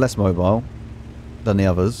feels less mobile than the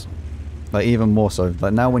others. Like even more so.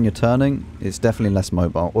 Like now when you're turning, it's definitely less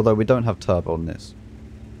mobile. Although we don't have turbo on this.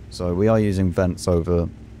 So we are using vents over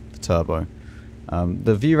the turbo.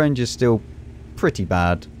 The view range is still pretty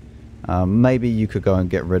bad. Maybe you could go and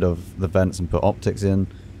get rid of the vents and put optics in.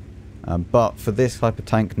 But for this type of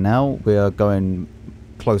tank now, we are going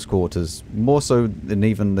close quarters. More so than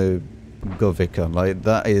even the Gowika. Like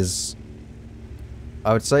that is...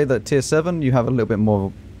 I would say that tier 7 you have a little bit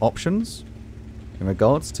more options in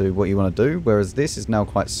regards to what you want to do. Whereas this is now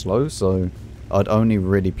quite slow, so I'd only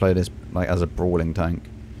really play this like as a brawling tank.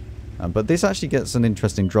 But this actually gets an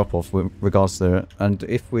interesting drop off with regards to it. And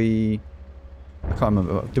if we... I can't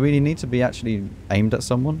remember. Do we need to be actually aimed at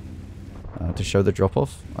someone to show the drop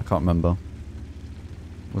off? I can't remember.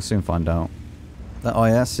 We'll soon find out. That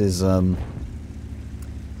IS is... no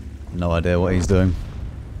idea what he's doing.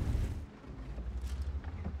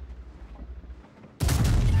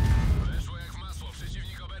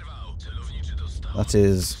 That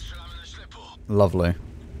is lovely.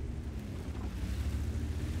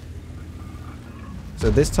 So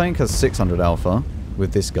this tank has 600 alpha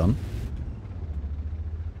with this gun.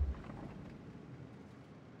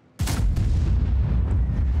 I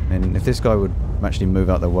mean, if this guy would actually move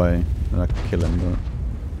out the way, then I could kill him, but...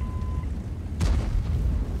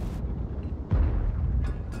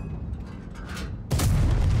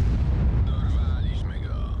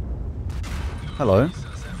 Hello.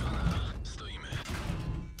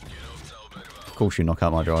 Of course you knock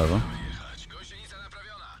out my driver.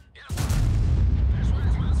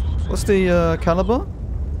 What's the caliber?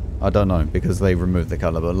 I don't know, because they removed the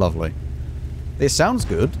caliber. Lovely. It sounds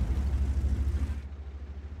good.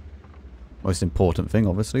 Most important thing,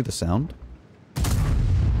 obviously, the sound.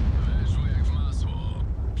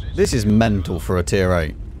 This is mental for a tier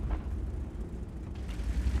 8.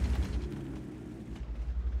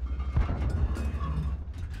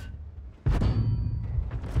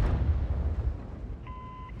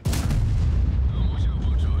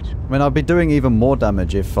 I mean, I'd be doing even more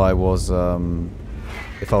damage if I was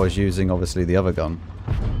using, obviously, the other gun.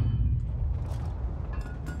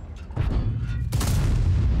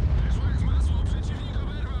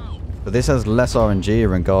 But this has less RNG in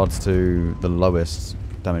regards to the lowest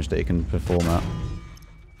damage that it can perform at.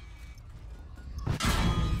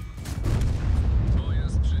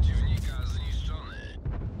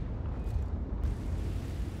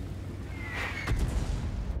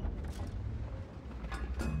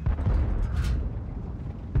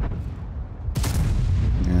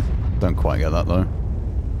 Yeah, don't quite get that though.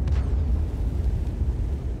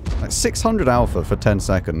 Like 600 alpha for 10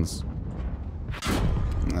 seconds.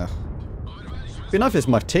 Ugh. It'd be nice if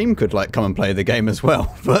my team could like come and play the game as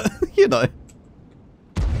well, but you know.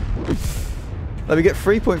 Like we get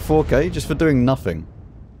 3.4k just for doing nothing.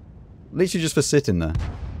 Literally just for sitting there.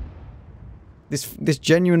 This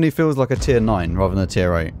genuinely feels like a tier 9 rather than a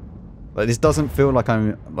tier 8. Like this doesn't feel like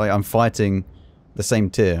I'm fighting the same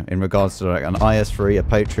tier in regards to like an IS3, a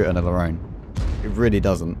Patriot, and a Lorraine. It really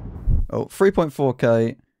doesn't. Oh,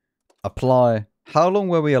 3.4k. Apply. How long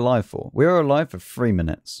were we alive for? We were alive for 3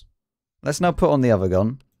 minutes. Let's now put on the other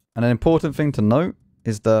gun. And an important thing to note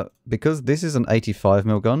is that because this is an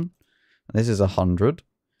 85mm gun, and this is 100,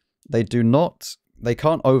 they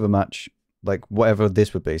can't overmatch like whatever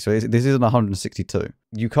this would be. So this is an 162.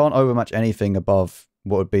 You can't overmatch anything above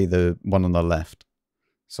what would be the one on the left.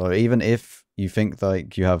 So even if you think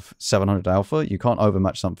like you have 700 alpha, you can't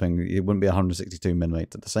overmatch something. It wouldn't be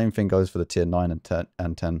 162mm. The same thing goes for the tier 9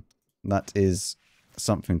 and 10. That is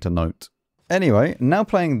something to note. Anyway, now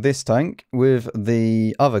playing this tank with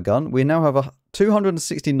the other gun, we now have a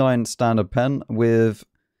 269 standard pen with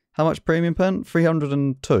how much premium pen?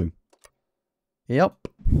 302. Yep.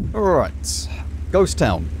 Alright. Ghost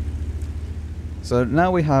Town. So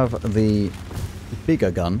now we have the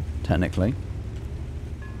bigger gun, technically.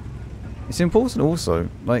 It's important also,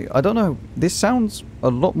 like, I don't know, this sounds a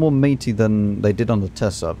lot more meaty than they did on the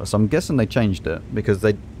test server, so I'm guessing they changed it, because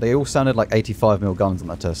they all sounded like 85mm guns on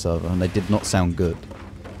that test server, and they did not sound good.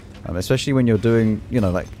 Especially when you're doing, you know,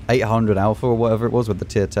 like 800 alpha or whatever it was with the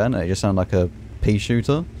tier 10, and it just sounded like a pea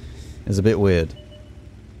shooter. It's a bit weird.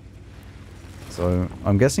 So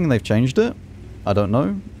I'm guessing they've changed it. I don't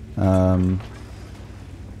know.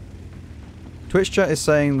 Twitch chat is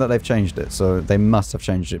saying that they've changed it, so they must have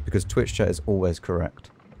changed it because Twitch chat is always correct.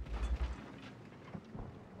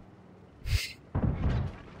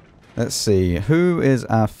 Let's see, who is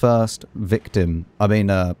our first victim? I mean,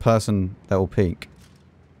 person that will peek.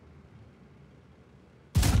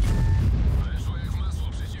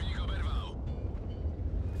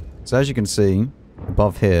 So as you can see,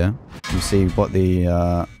 above here, you see what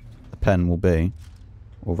the pen will be,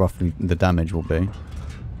 or roughly the damage will be.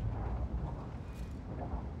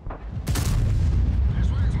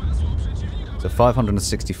 So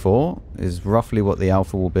 564 is roughly what the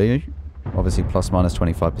alpha will be. Obviously plus minus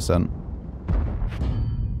 25%.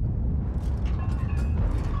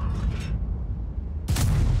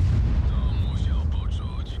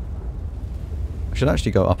 I should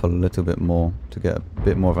actually go up a little bit more to get a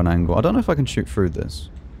bit more of an angle. I don't know if I can shoot through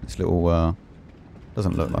this. This little,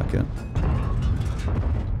 doesn't look like it.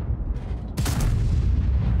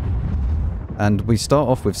 And we start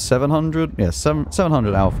off with 700, yeah,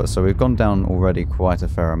 700 alpha, so we've gone down already quite a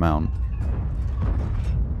fair amount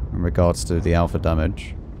in regards to the alpha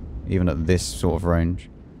damage, even at this sort of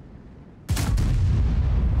range.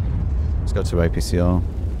 Let's go to APCR.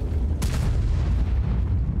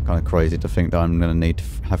 Kind of crazy to think that I'm going to need to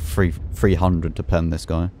have 300 to pen this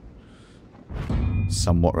guy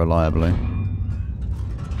somewhat reliably.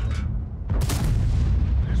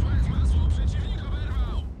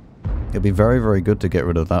 It'd be very, very good to get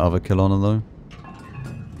rid of that other Kilana though.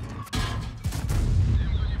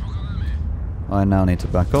 I now need to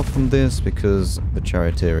back off from this because the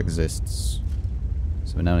charioteer exists.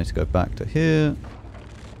 So we now need to go back to here.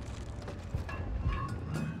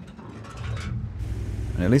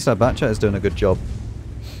 And at least our bat chat is doing a good job.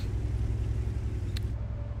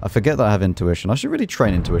 I forget that I have intuition. I should really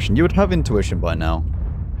train intuition. You would have intuition by now.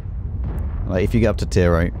 Like, if you get up to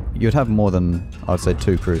tier 8, you'd have more than, I'd say,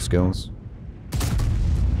 2 crew skills.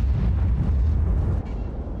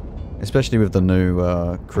 Especially with the new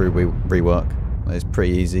crew rework. It's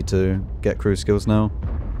pretty easy to get crew skills now.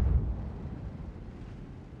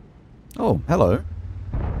 Oh, hello.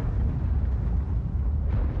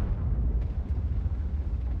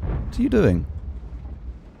 What are you doing?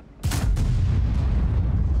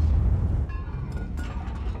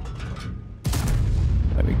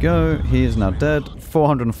 There we go. He is now dead.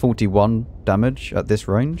 441 damage at this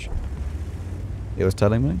range. It was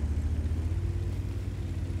telling me.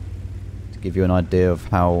 To give you an idea of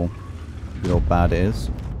how good or bad it is.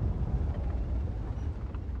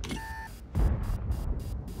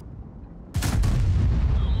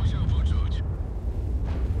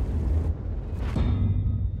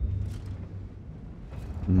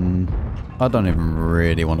 I don't even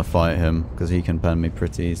really want to fight him, because he can pen me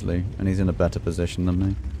pretty easily, and he's in a better position than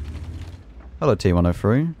me. Hello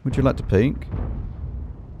T103, would you like to peek?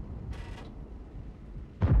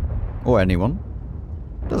 Or anyone.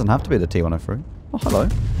 Doesn't have to be the T103. Oh, hello.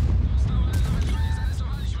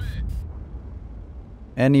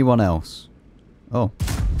 Anyone else? Oh.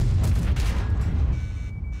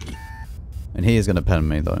 And he is going to pen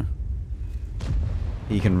me, though.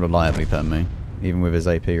 He can reliably pen me. Even with his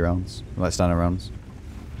AP rounds, like standard rounds.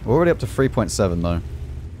 We're already up to 3.7 though.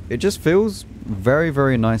 It just feels very,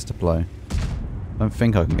 very nice to play. I don't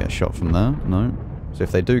think I can get shot from there, no. So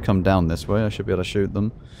if they do come down this way, I should be able to shoot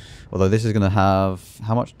them. Although this is going to have...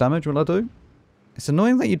 How much damage will I do? It's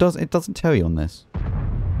annoying that it doesn't tell you on this.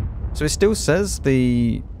 So it still says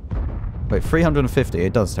the... Wait, 350,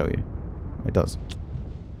 it does tell you. It does.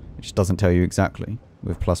 It just doesn't tell you exactly,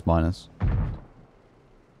 with plus minus.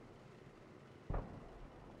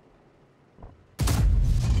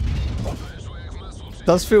 It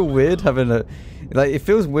does feel weird having a... Like, it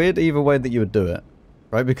feels weird either way that you would do it.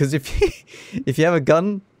 Right? Because if you have a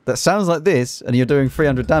gun that sounds like this, and you're doing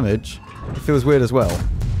 300 damage, it feels weird as well.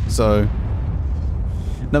 So...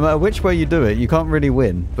 No matter which way you do it, you can't really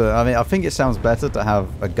win. But, I mean, I think it sounds better to have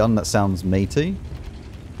a gun that sounds meaty,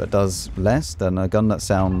 but does less, than a gun that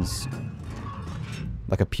sounds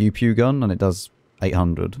like a pew-pew gun, and it does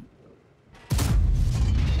 800.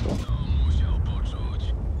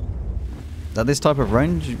 At this type of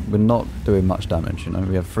range, we're not doing much damage, you know,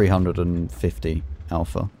 we have 350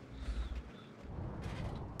 alpha.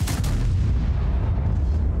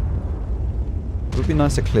 It would be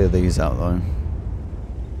nice to clear these out though.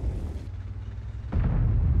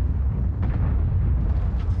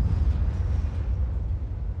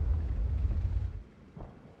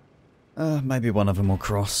 Maybe one of them will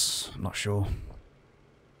cross, I'm not sure.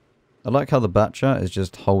 I like how the bat chat is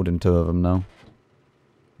just holding 2 of them now.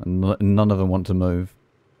 And none of them want to move.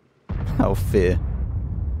 Oh, fear.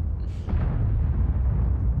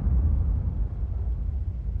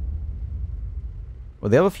 Well,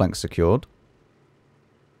 the other flank's secured.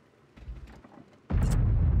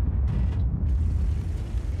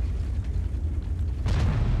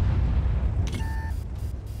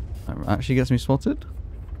 That actually gets me spotted.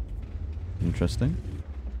 Interesting.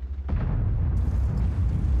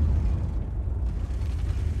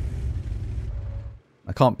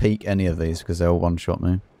 I can't peek any of these because they'll one-shot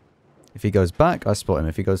me. If he goes back, I spot him.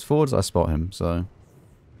 If he goes forwards, I spot him. So,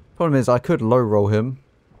 problem is, I could low-roll him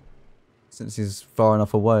since he's far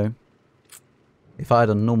enough away. If I had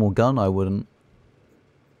a normal gun, I wouldn't.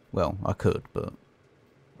 Well, I could, but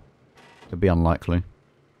it'd be unlikely.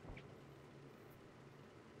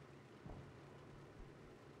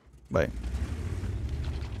 Wait.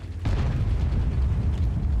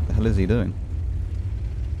 What the hell is he doing?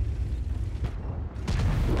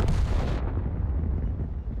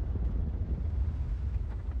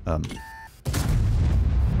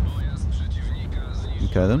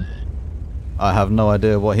 Okay then. I have no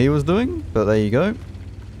idea what he was doing, but there you go.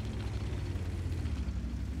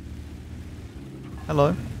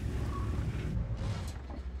 Hello.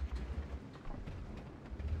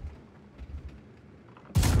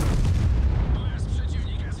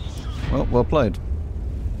 Well played.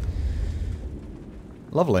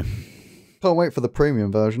 Lovely. Can't wait for the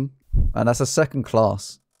premium version. And that's a second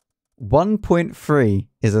class. 1.3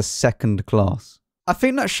 is a second class. I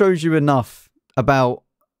think that shows you enough about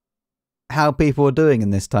how people are doing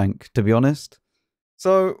in this tank, to be honest.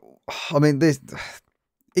 So, I mean,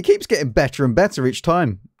 it keeps getting better and better each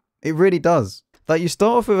time. It really does. Like, you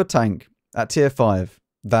start off with a tank at tier 5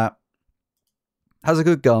 that has a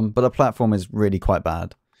good gun, but the platform is really quite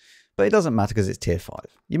bad. But it doesn't matter because it's tier 5.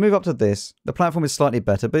 You move up to this, the platform is slightly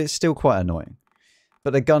better, but it's still quite annoying.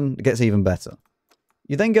 But the gun gets even better.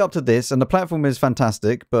 You then get up to this, and the platform is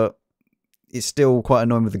fantastic, but it's still quite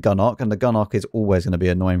annoying with the gun arc, and the gun arc is always going to be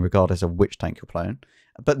annoying regardless of which tank you're playing.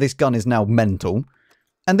 But this gun is now mental.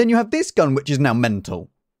 And then you have this gun, which is now mental.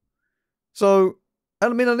 So, I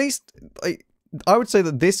mean, at least, I would say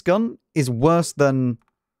that this gun is worse than...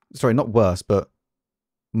 Sorry, not worse, but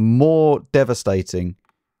more devastating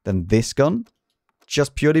than this gun.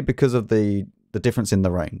 Just purely because of the difference in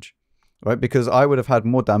the range. Right? Because I would have had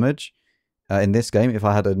more damage in this game if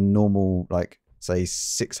I had a normal, like, say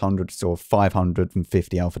 600 or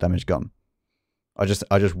 550 alpha damage gun. I just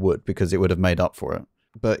would, because it would have made up for it.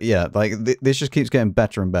 But yeah, like this just keeps getting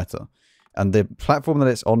better and better. And the platform that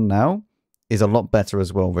it's on now is a lot better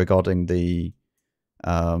as well regarding the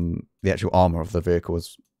actual armor of the vehicle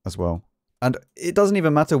as well. And it doesn't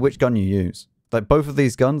even matter which gun you use. Like both of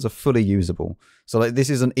these guns are fully usable. So like this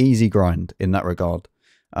is an easy grind in that regard.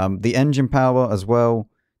 The engine power as well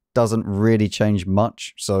doesn't really change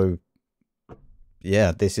much. So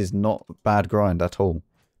yeah, this is not a bad grind at all.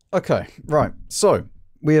 Okay, right. So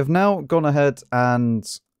we have now gone ahead and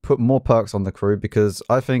put more perks on the crew because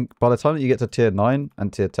I think by the time that you get to tier 9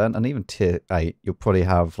 and tier 10 and even tier 8, you'll probably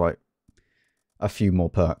have like a few more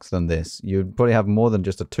perks than this. You'd probably have more than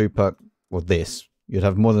just a 2 perk, or this. You'd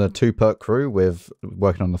have more than a 2 perk crew with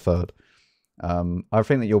working on the 3rd. I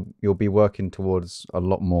think that you'll be working towards a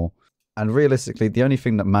lot more. And realistically, the only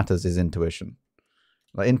thing that matters is intuition.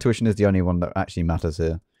 Like, intuition is the only one that actually matters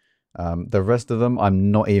here. The rest of them,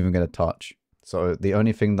 I'm not even going to touch. So the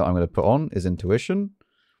only thing that I'm going to put on is intuition.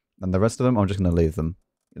 And the rest of them, I'm just going to leave them.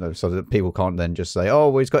 You know, so that people can't then just say, oh,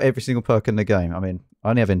 well, he's got every single perk in the game. I mean,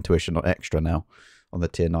 I only have intuition or extra now on the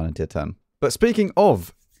tier 9 and tier 10. But speaking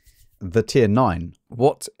of the tier 9,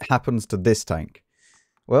 what happens to this tank?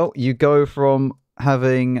 Well, you go from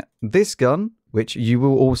having this gun, which you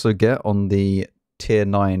will also get on the tier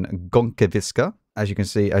 9 Gonkiewiczca, as you can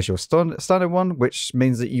see, as your standard one, which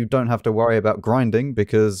means that you don't have to worry about grinding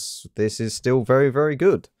because this is still very, very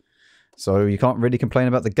good. So you can't really complain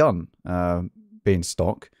about the gun being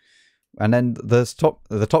stock. And then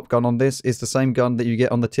the top gun on this is the same gun that you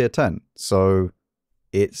get on the tier 10. So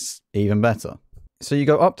it's even better. So you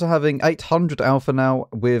go up to having 800 alpha now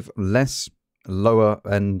with less lower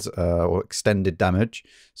end or extended damage.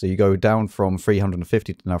 So you go down from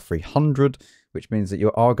 350 to now 300, which means that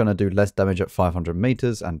you are going to do less damage at 500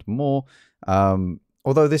 meters and more.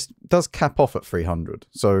 Although this does cap off at 300.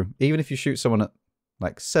 So even if you shoot someone at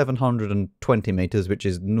like 720 meters, which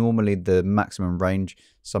is normally the maximum range,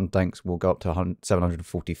 some tanks will go up to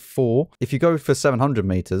 744. If you go for 700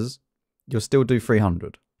 meters, you'll still do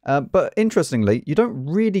 300. But interestingly, you don't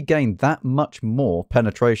really gain that much more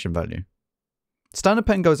penetration value. Standard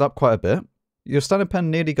pen goes up quite a bit. Your standard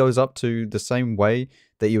pen nearly goes up to the same way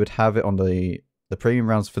that you would have it on the premium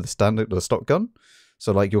rounds for the standard or the stock gun.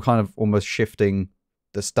 So like you're kind of almost shifting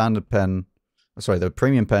the standard pen, sorry, the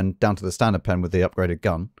premium pen down to the standard pen with the upgraded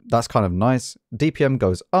gun. That's kind of nice. DPM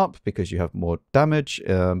goes up because you have more damage,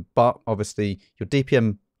 but obviously your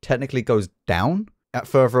DPM technically goes down at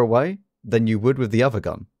further away than you would with the other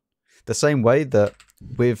gun. The same way that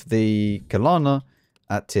with the Kilana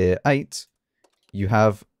at tier 8, you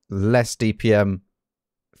have less DPM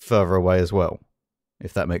further away as well,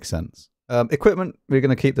 if that makes sense. Equipment, we're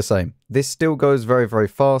going to keep the same. This still goes very, very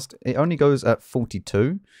fast. It only goes at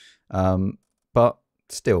 42, but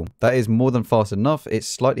still, that is more than fast enough. It's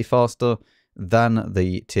slightly faster than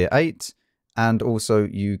the tier 8, and also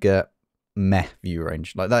you get meh view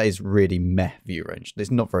range. Like, that is really meh view range. It's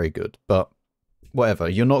not very good, but whatever.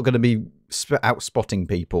 You're not going to be out spotting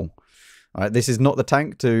people. All right, this is not the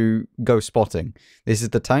tank to go spotting. This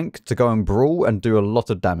is the tank to go and brawl and do a lot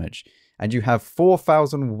of damage. And you have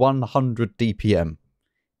 4,100 DPM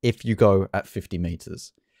if you go at 50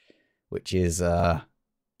 meters, which is,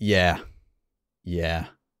 yeah.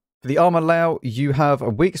 For the armor layout, you have a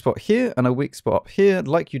weak spot here and a weak spot up here,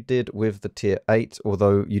 like you did with the tier 8,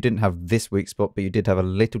 although you didn't have this weak spot, but you did have a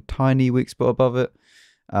little tiny weak spot above it.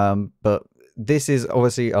 But this is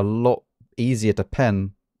obviously a lot easier to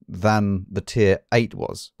pen than the tier 8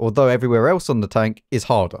 was, although everywhere else on the tank is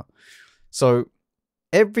harder. So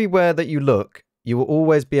everywhere that you look, you will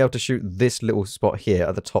always be able to shoot this little spot here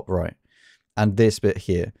at the top right, and this bit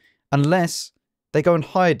here, unless they go and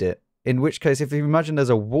hide it, in which case, if you imagine there's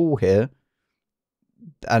a wall here,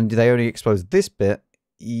 and they only expose this bit,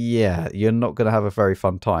 yeah, you're not going to have a very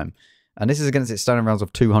fun time. And this is against its standard rounds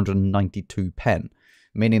of 292 pen,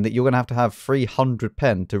 meaning that you're going to have 300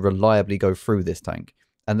 pen to reliably go through this tank.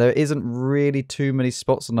 And there isn't really too many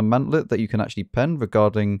spots on the mantlet that you can actually pen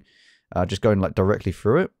regarding just going like directly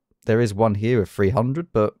through it. There is one here with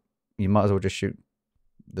 300, but you might as well just shoot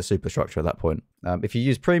the superstructure at that point. If you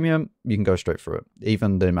use premium, you can go straight through it.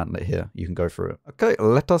 Even the mantlet here, you can go through it. Okay,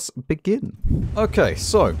 let us begin. Okay,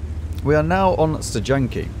 so we are now on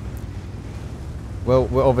Studzianki. Well,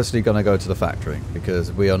 we're obviously going to go to the factory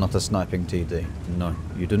because we are not a sniping TD. No,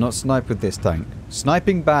 you do not snipe with this tank.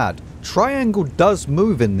 Sniping bad. Triangle does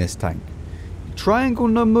move in this tank. Triangle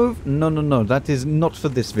no move? No. That is not for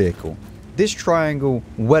this vehicle. This triangle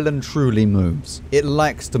well and truly moves. It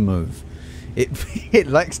likes to move. It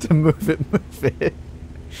likes to move it.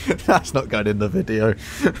 That's not going in the video.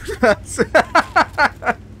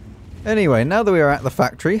 Anyway, now that we are at the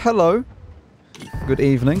factory, hello. Good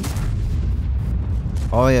evening.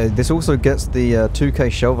 Oh yeah, this also gets the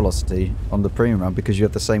 2k shell velocity on the premium round because you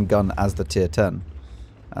have the same gun as the tier 10.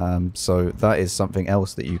 So that is something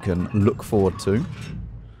else that you can look forward to.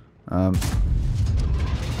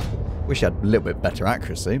 Wish I had a little bit better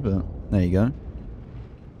accuracy, but there you go.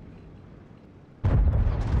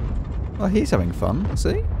 Oh, he's having fun,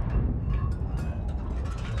 see?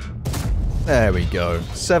 There we go.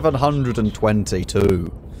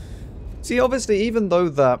 722. See, obviously, even though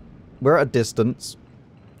that we're at a distance,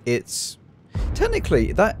 it's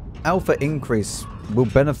technically that alpha increase will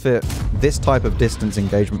benefit this type of distance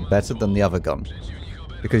engagement better than the other gun,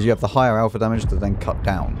 because you have the higher alpha damage to then cut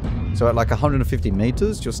down. So at like 150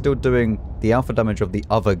 meters, you're still doing the alpha damage of the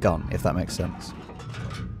other gun, if that makes sense.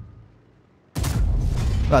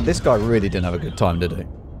 Man, this guy really didn't have a good time, did he?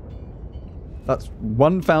 That's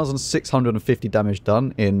 1,650 damage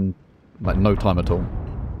done in like no time at all.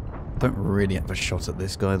 Don't really have a shot at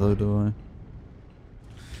this guy though, do I?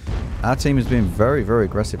 Our team is being very, very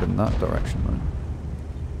aggressive in that direction though.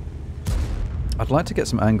 I'd like to get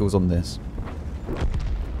some angles on this.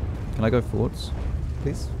 Can I go forwards,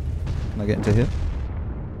 please? Can I get into here?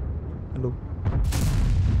 Hello.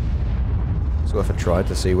 It's worth a try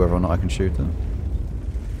to see whether or not I can shoot them.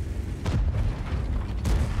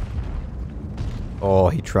 Oh,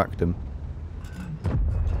 he tracked him.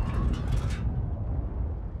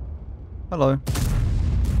 Hello.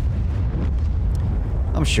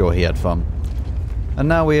 I'm sure he had fun. And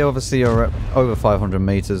now we obviously are at over 500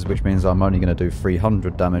 meters, which means I'm only going to do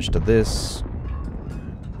 300 damage to this.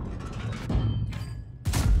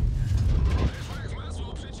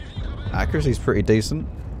 Accuracy is pretty decent.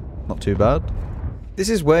 Not too bad. This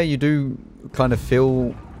is where you do kind of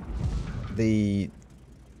feel the...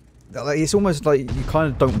 It's almost like you kind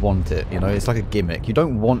of don't want it, you know? It's like a gimmick. You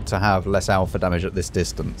don't want to have less alpha damage at this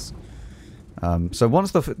distance. So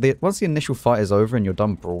once the initial fight is over and you're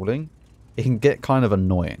done brawling, it can get kind of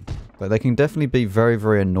annoying. Like, they can definitely be very,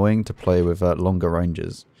 very annoying to play with at longer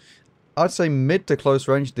ranges. I'd say mid to close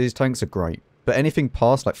range, these tanks are great. But anything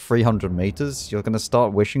past like 300 meters, you're going to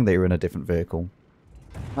start wishing that you're in a different vehicle.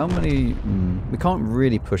 How many... we can't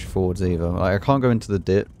really push forwards either. Like, I can't go into the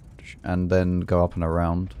dip bridge and then go up and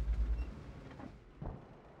around.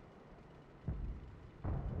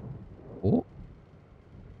 Oh.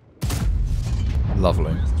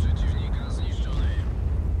 Lovely.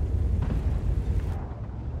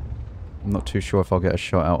 I'm not too sure if I'll get a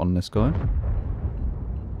shot out on this guy.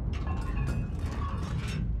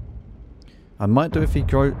 I might do if he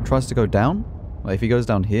tries to go down. Like if he goes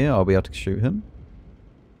down here, I'll be able to shoot him.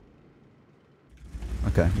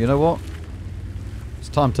 Okay, you know what? It's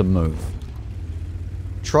time to move.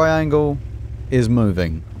 Triangle is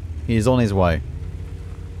moving. He is on his way.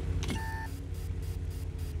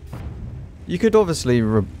 You could obviously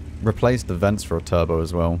replace the vents for a turbo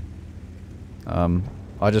as well.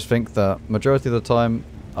 I just think that majority of the time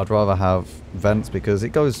I'd rather have vents because it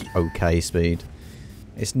goes okay speed.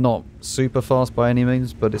 It's not super fast by any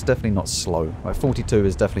means, but it's definitely not slow. Like 42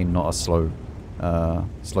 is definitely not a slow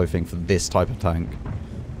thing for this type of tank.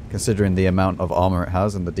 Considering the amount of armor it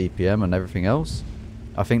has and the DPM and everything else,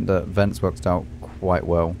 I think that vents works out quite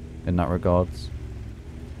well in that regards.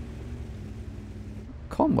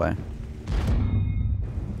 Conway.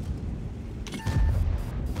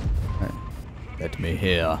 Right. Let me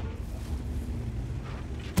hear.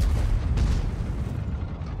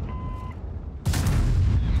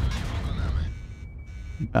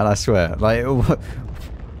 And I swear, like,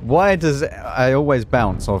 why does I always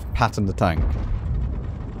bounce off Pattern the Tank?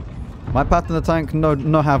 My Pattern the Tank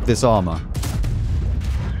no have this armor.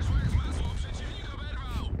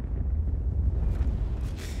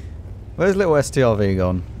 Where's little STRV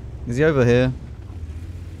gone? Is he over here?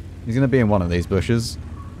 He's gonna be in one of these bushes.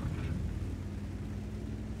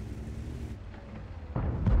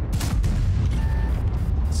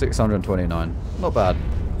 $629. Not bad.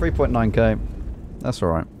 3.9k. That's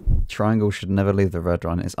alright. Triangles should never leave the red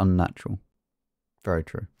run. It's unnatural. Very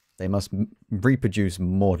true. They must reproduce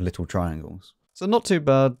more little triangles. So not too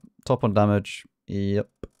bad. Top on damage. Yep.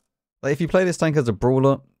 Like if you play this tank as a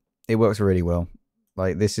brawler, it works really well.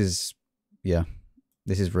 Like this is... yeah.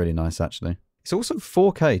 This is really nice actually. It's also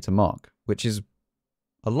 4k to mark, which is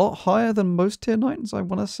a lot higher than most tier 9s, I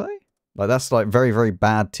want to say. Like that's like very, very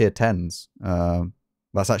bad tier 10s.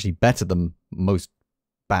 That's actually better than most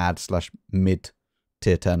bad / mid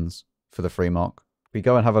tier 10s for the free mark. We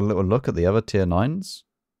go and have a little look at the other tier 9s.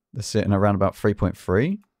 They're sitting around about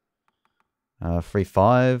 3.3,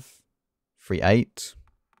 3.5, 3.8,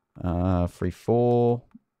 3.4,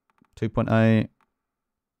 2.8,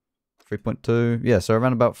 3.2. Yeah, so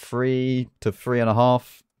around about 3 to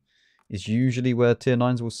 3.5 is usually where tier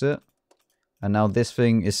 9s will sit. And now this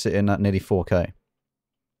thing is sitting at nearly 4k.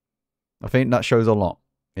 I think that shows a lot.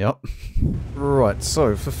 Yep. Right,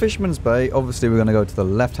 so for Fisherman's Bay, obviously we're going to go to the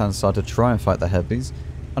left-hand side to try and fight the heavies.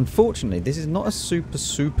 Unfortunately, this is not a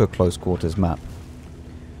super close quarters map.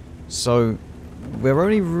 So, we're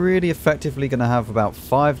only really effectively going to have about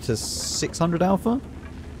 500 to 600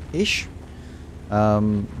 alpha-ish.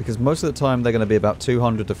 Because most of the time they're going to be about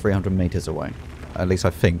 200 to 300 meters away. At least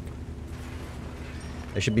I think.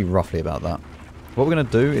 They should be roughly about that. What we're going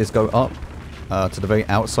to do is go up to the very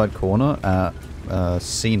outside corner at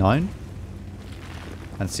C9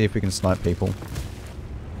 and see if we can snipe people.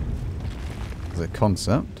 As a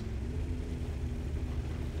concept.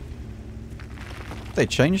 They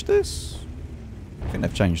changed this? I think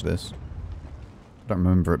they've changed this. I don't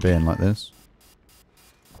remember it being like this.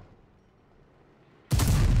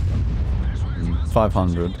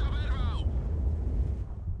 500.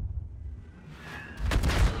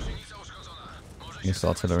 Yes,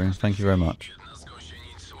 artillery. Thank you very much.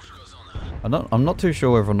 I'm not too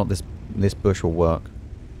sure whether or not this bush will work.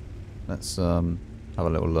 Let's have a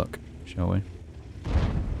little look, shall we?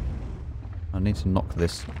 I need to knock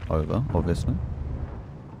this over, obviously.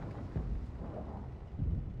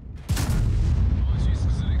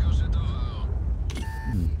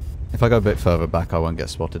 If I go a bit further back, I won't get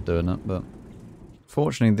spotted doing it, but...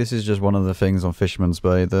 Fortunately, this is just one of the things on Fisherman's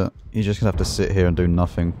Bay that you're just going to have to sit here and do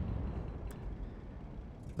nothing.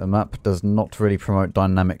 The map does not really promote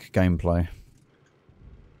dynamic gameplay.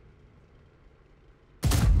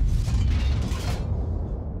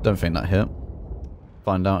 Don't think that hit.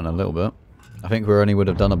 Find out in a little bit. I think we only would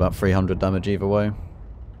have done about 300 damage either way.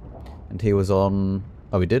 And he was on...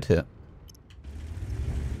 oh, he did hit.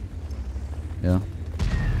 Yeah.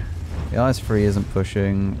 The IS-3 isn't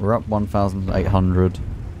pushing. We're up 1,800.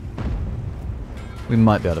 We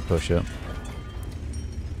might be able to push it.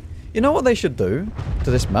 You know what they should do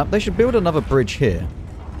to this map? They should build another bridge here.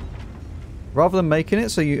 Rather than making it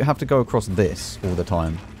so you have to go across this all the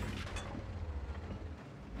time.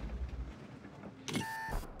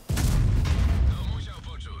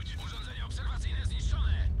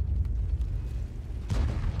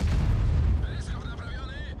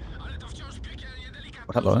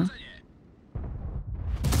 Hello.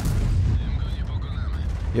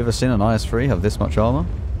 You ever seen an IS-3 have this much armor?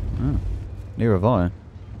 Oh, neither have I.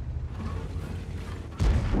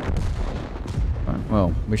 Right,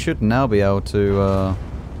 well, we should now be able to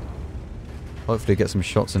hopefully get some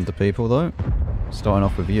shots into people though. Starting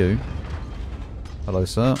off with you. Hello,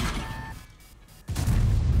 sir.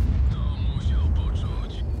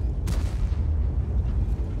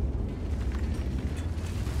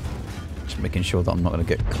 Just making sure that I'm not going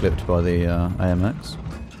to get clipped by the AMX.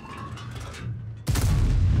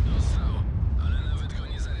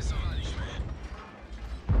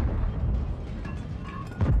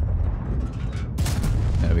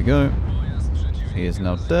 There we go. He is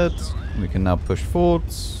now dead. We can now push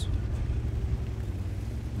forwards.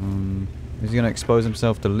 Is he going to expose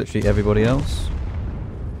himself to literally everybody else?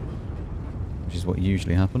 Which is what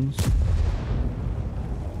usually happens.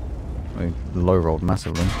 We low rolled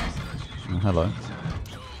massively. Oh, hello.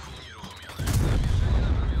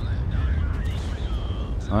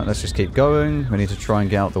 Alright, let's just keep going. We need to try and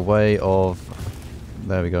get out the way of...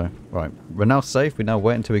 There we go. Right, we're now safe. We now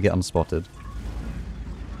wait until we get unspotted.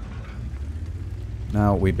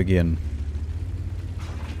 Now we begin.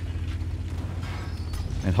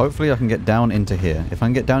 And hopefully I can get down into here. If I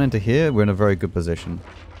can get down into here, we're in a very good position.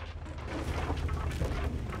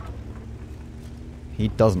 He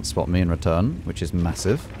doesn't spot me in return, which is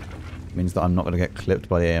massive. It means that I'm not going to get clipped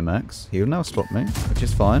by the AMX. He'll now spot me, which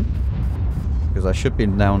is fine. Because I should be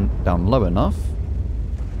down low enough.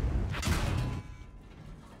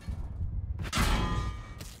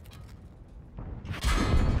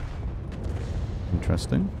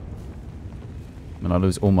 Interesting. And I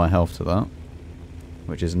lose all my health to that.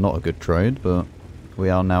 Which is not a good trade, but we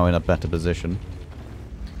are now in a better position.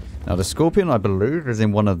 Now the Scorpion, I believe, is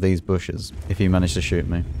in one of these bushes, if he managed to shoot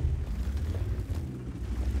me.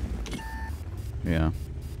 Yeah.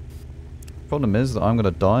 Problem is that I'm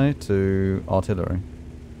going to die to artillery.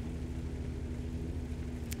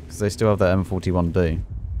 Because they still have that M41D.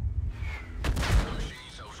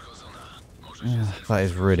 That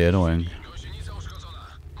is really annoying.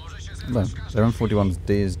 No, their M41D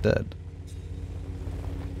is dead.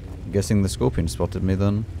 I'm guessing the Scorpion spotted me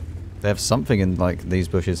then. They have something in like these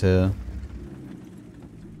bushes here.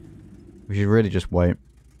 We should really just wait.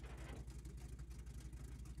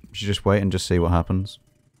 We should just wait and just see what happens.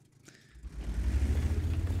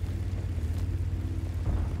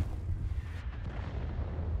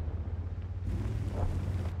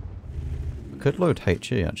 I could load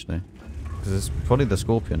HE actually. Because there's probably the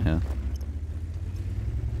Scorpion here.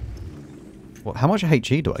 What? How much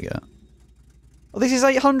HE do I get? Oh, this is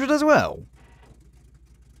 800 as well?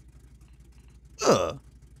 Ugh.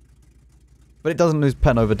 But it doesn't lose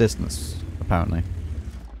pen over distance, apparently.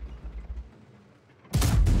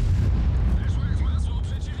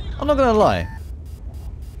 I'm not gonna lie.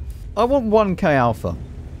 I want 1k alpha.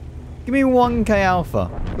 Give me 1k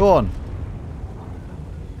alpha. Go on.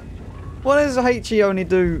 Why does HE only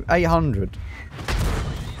do 800?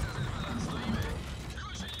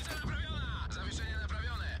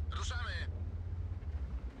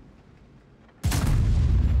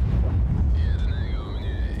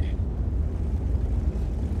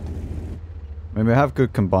 I mean, we have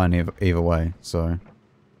good combine either way, so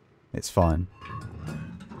it's fine.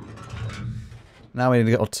 Now we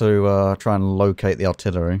need to try and locate the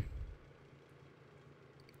artillery.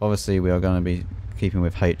 Obviously, we are going to be keeping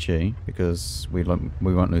with HE because we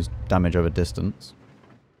won't lose damage over distance.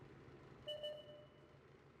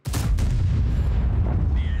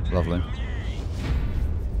 Lovely.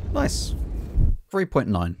 Nice.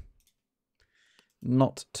 3.9.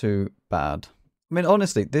 Not too bad. I mean,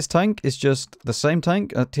 honestly, this tank is just the same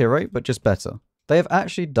tank at tier 8, but just better. They have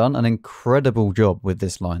actually done an incredible job with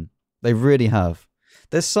this line. They really have.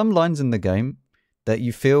 There's some lines in the game that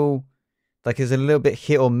you feel like is a little bit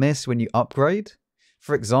hit or miss when you upgrade.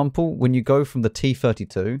 For example, when you go from the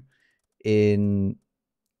T32 in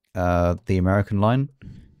the American line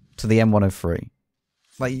to the M103.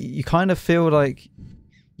 Like, you kind of feel like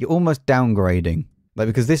you're almost downgrading. Like,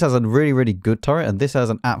 because this has a really, really good turret and this has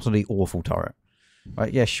an absolutely awful turret.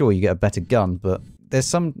 Right, yeah, sure, you get a better gun, but there's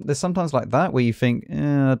sometimes like that where you think,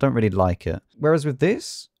 I don't really like it. Whereas with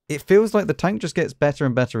this, it feels like the tank just gets better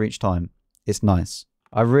and better each time. It's nice.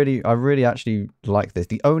 I really actually like this.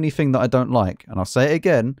 The only thing that I don't like, and I'll say it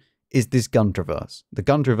again, is this gun traverse. The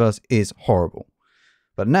gun traverse is horrible.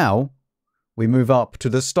 But now, we move up to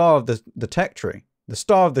the star of the tech tree. The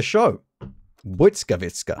star of the show.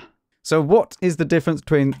 Blyskawica. So what is the difference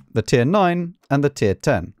between the tier 9 and the tier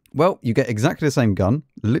 10? Well, you get exactly the same gun,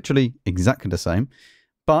 literally exactly the same,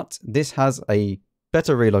 but this has a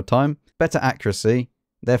better reload time, better accuracy,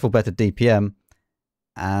 therefore better DPM,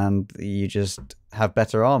 and you just have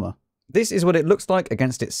better armor. This is what it looks like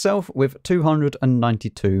against itself with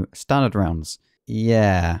 292 standard rounds.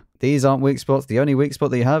 Yeah, these aren't weak spots. The only weak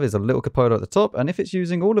spot that you have is a little capote at the top, and if it's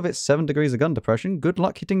using all of its 7 degrees of gun depression, good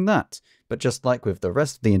luck hitting that. But just like with the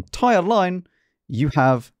rest of the entire line, you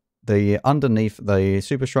have the underneath the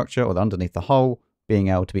superstructure or underneath the hull being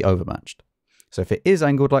able to be overmatched. So if it is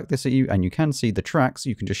angled like this at you and you can see the tracks,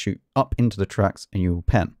 you can just shoot up into the tracks and you will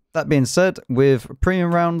pen. That being said, with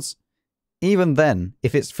premium rounds, even then,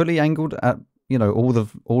 if it's fully angled at, you know,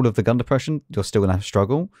 all of the gun depression, you're still gonna have to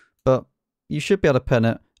struggle, but you should be able to pen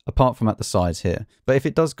it apart from at the sides here. But if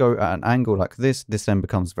it does go at an angle like this, this then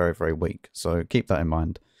becomes very, very weak. So keep that in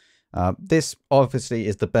mind. This obviously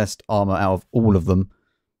is the best armor out of all of them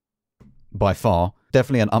by far.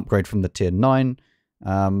 Definitely an upgrade from the tier 9.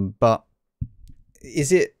 But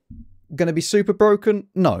is it going to be super broken?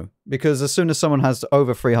 No, because as soon as someone has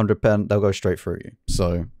over 300 pen, they'll go straight through you.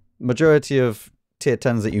 So majority of tier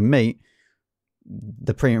 10s that you meet,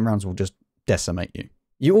 the premium rounds will just decimate you.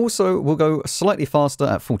 You also will go slightly faster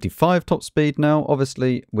at 45 top speed now.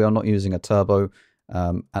 Obviously, we are not using a turbo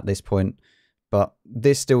at this point, but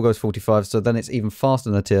this still goes 45, so then it's even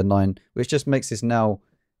faster than the tier 9, which just makes this now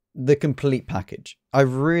the complete package. I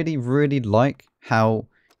really, really like how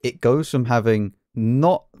it goes from having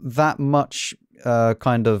not that much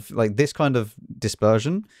kind of like this kind of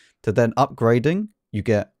dispersion to then upgrading, you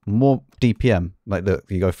get more DPM. Like look,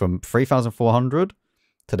 you go from 3,400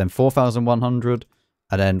 to then 4,100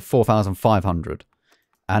 and then 4,500,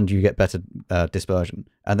 and you get better dispersion.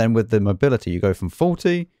 And then with the mobility, you go from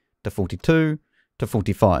 40 to 42 to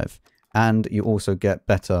 45, and you also get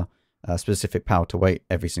better specific power to weight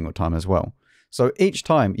every single time as well. So each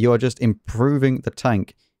time you are just improving the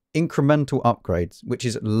tank, incremental upgrades, which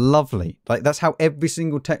is lovely. Like that's how every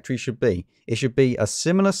single tech tree should be. It should be a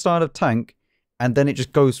similar style of tank, and then it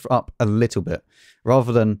just goes up a little bit,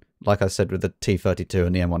 rather than, like I said, with the T32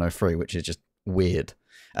 and the M103, which is just weird.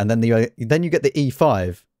 And then you get the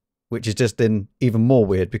E5, which is just even more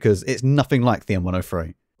weird because it's nothing like the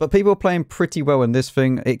M103. But people are playing pretty well in this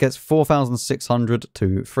thing. It gets 4,600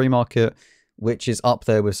 to free market, which is up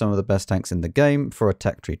there with some of the best tanks in the game for a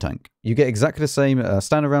tech tree tank. You get exactly the same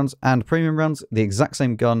standard rounds and premium rounds, the exact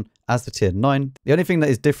same gun as the tier 9. The only thing that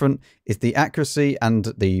is different is the accuracy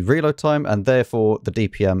and the reload time, and therefore the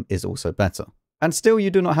DPM is also better. And still you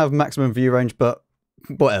do not have maximum view range, but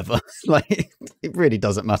whatever. Like, it really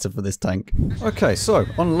doesn't matter for this tank. Okay, so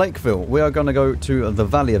on Lakeville, we are going to go to the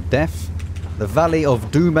Valley of Death. The Valley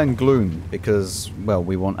of Doom and Gloom, because, well,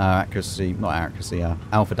 we want our accuracy, not our accuracy, our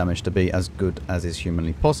alpha damage to be as good as is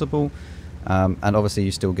humanly possible. And obviously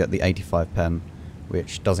you still get the 85 pen,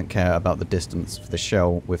 which doesn't care about the distance for the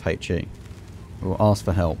shell with HE. We will ask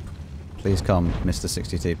for help. Please come, Mr.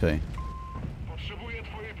 60TP.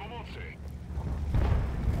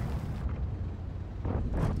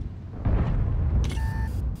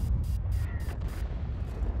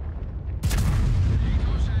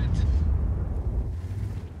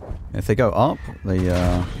 If they go up, they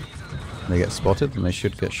get spotted and they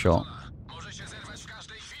should get shot.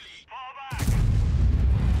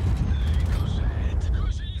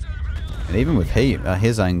 And even with heat at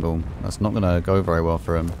his angle, that's not going to go very well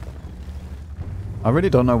for him. I really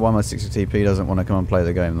don't know why my 60TP doesn't want to come and play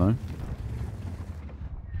the game though.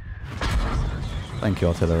 Thank you,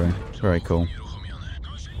 artillery. Very cool.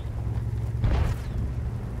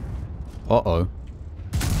 Uh-oh.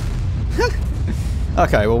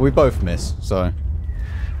 Okay, well we both miss, so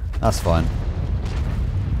that's fine.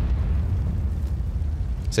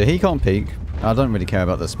 So he can't peek. I don't really care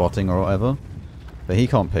about the spotting or whatever, but he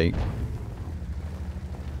can't peek.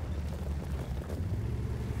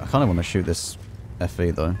 I kind of want to shoot this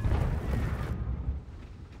FE though.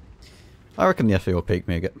 I reckon the FE will peek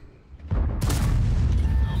me again.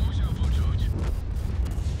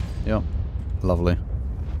 Yep, lovely.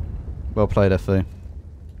 Well played, FE.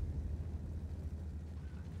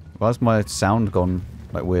 Why's my sound gone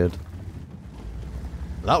like weird?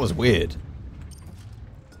 That was weird.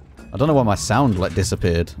 I don't know why my sound like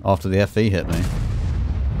disappeared after the FE hit me.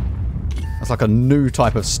 That's like a new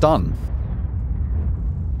type of stun.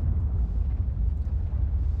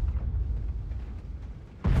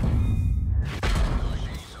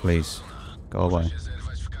 Please, go away.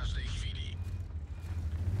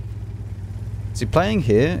 See, playing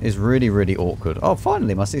here is really, really awkward. Oh,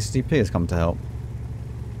 finally, my 60TP has come to help.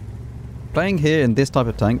 Playing here in this type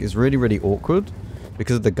of tank is really, really awkward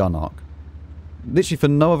because of the gun arc. Literally for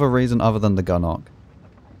no other reason other than the gun arc.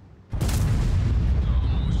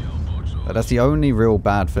 But that's the only real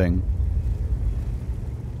bad thing.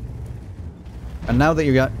 And now that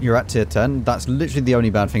you're at tier 10, that's literally the only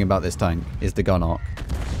bad thing about this tank, is the gun arc.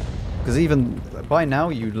 Because even by now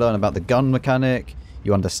you learn about the gun mechanic,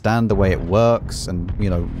 you understand the way it works, and you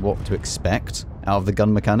know what to expect out of the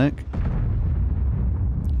gun mechanic.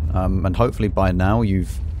 And hopefully by now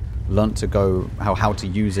you've learnt to go how to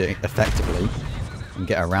use it effectively and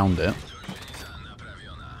get around it.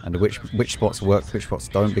 And which spots work, which spots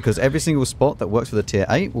don't, because every single spot that works for the tier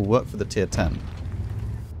 8 will work for the tier 10.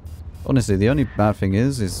 Honestly, the only bad thing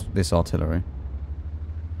is this artillery.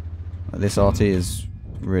 This RT is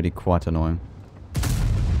really quite annoying.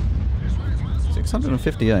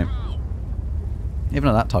 658. Even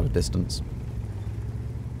at that type of distance.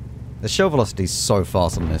 The shell velocity is so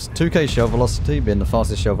fast on this. 2k shell velocity being the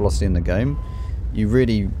fastest shell velocity in the game, you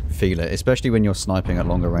really feel it, especially when you're sniping at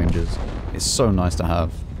longer ranges. It's so nice to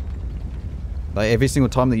have. Like every single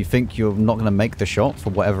time that you think you're not going to make the shot for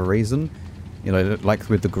whatever reason, you know, like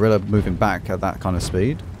with the gorilla moving back at that kind of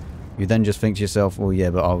speed, you then just think to yourself, well,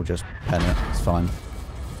 yeah, but I'll just pen it. It's fine.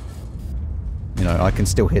 You know, I can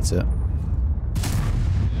still hit it.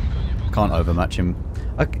 Can't overmatch him.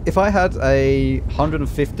 If I had a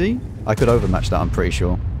 150, I could overmatch that, I'm pretty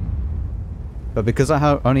sure. But because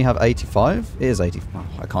I only have 85, it is 80. Oh,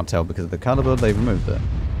 I can't tell because of the caliber, they've removed it.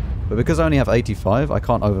 But because I only have 85, I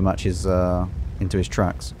can't overmatch his into his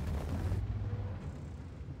tracks.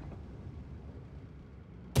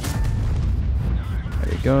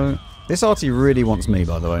 There you go. This RT really wants me,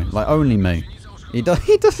 by the way. Like, only me. He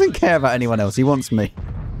doesn't care about anyone else. He wants me.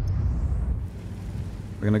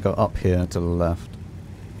 We're going to go up here to the left.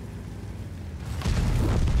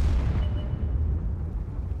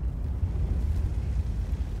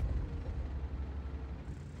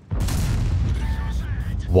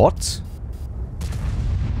 What?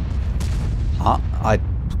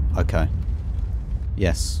 Okay.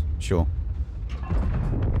 Yes, sure.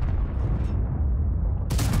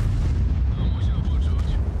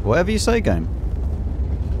 Whatever you say, game.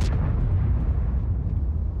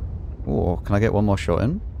 Oh, can I get one more shot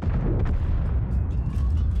in?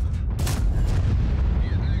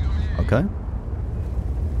 Okay.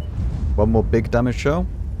 One more big damage shell.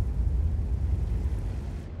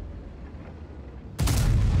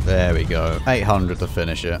 There we go. 800 to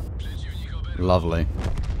finish it. Lovely.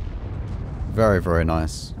 Very, very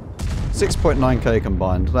nice. 6.9k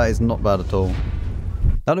combined. That is not bad at all.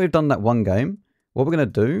 Now that we've done that one game, what we're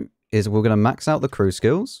going to do is we're going to max out the crew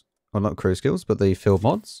skills. Well, not crew skills, but the field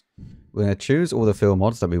mods. We're going to choose all the field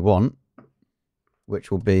mods that we want,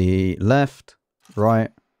 which will be left,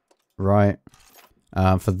 right, right.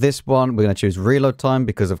 For this one, we're going to choose reload time,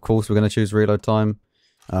 because of course we're going to choose reload time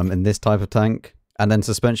in this type of tank. And then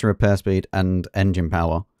suspension repair speed and engine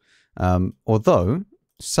power. Although,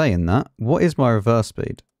 saying that, what is my reverse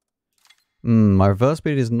speed? My reverse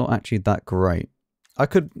speed is not actually that great. I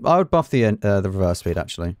would buff the reverse speed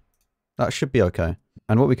actually. That should be okay.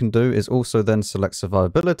 And what we can do is also then select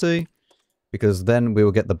survivability, because then we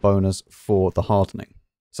will get the bonus for the hardening.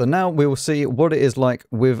 So now we will see what it is like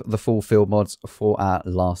with the full field mods for our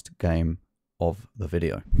last game of the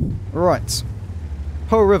video. Right.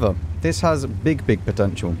 Pearl River. This has big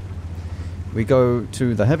potential. We go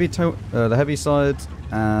to the heavy side,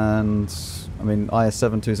 and I mean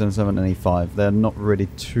IS-7, 277 and E5. They're not really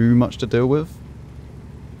too much to deal with,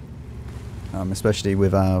 especially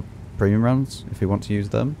with our premium rounds if we want to use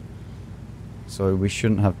them. So we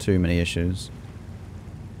shouldn't have too many issues.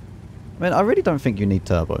 I mean, I really don't think you need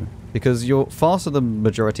turbo, because you're faster than the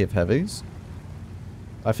majority of heavies.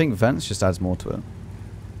 I think vents just adds more to it.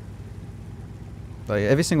 Like,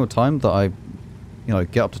 every single time that I,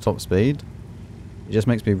 get up to top speed, it just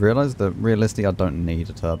makes me realise that realistically I don't need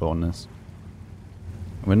a turbo on this.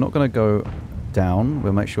 We're not going to go down,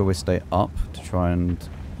 we'll make sure we stay up to try and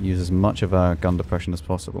use as much of our gun depression as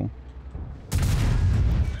possible.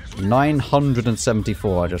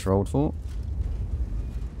 974 I just rolled for.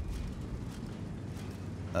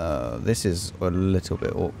 This is a little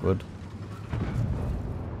bit awkward.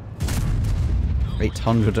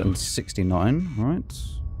 869, right?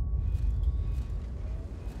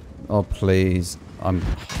 Oh please, I'm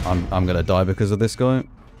gonna die because of this guy.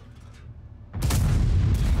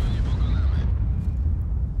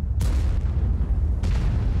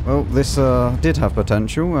 Well, this did have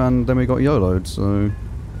potential, and then we got YOLO'd, so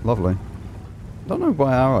lovely. I don't know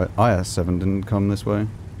why our IS-7 didn't come this way.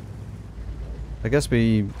 I guess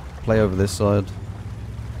we play over this side.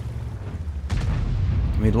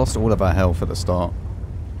 We lost all of our health at the start,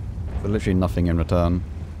 for literally nothing in return.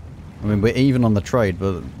 I mean, we're even on the trade,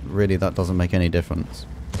 but really that doesn't make any difference.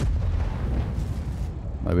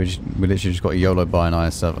 Like, we literally just got YOLO by an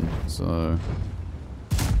IS-7, so...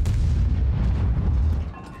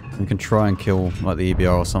 We can try and kill like the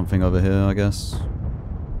EBR or something over here, I guess.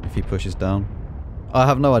 If he pushes down. I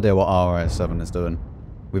have no idea what RIS-7 is doing.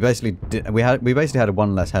 We basically had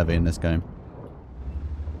one less heavy in this game.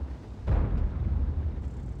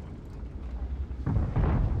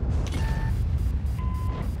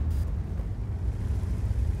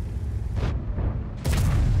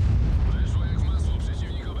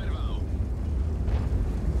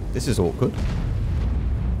 This is awkward.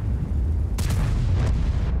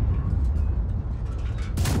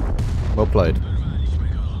 Well played.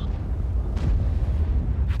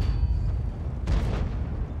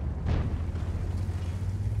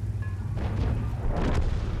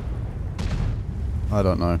 I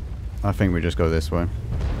don't know. I think we just go this way.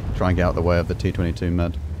 Try and get out of the way of the T-22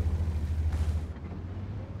 med.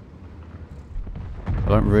 I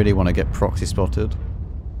don't really want to get proxy spotted.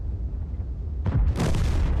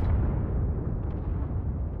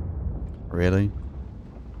 Really?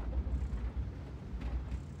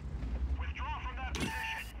 Withdraw from that position.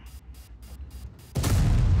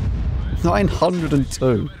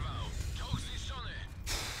 902.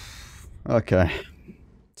 Okay.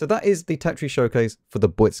 So that is the tech tree showcase for the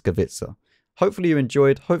Blyskawica. Hopefully you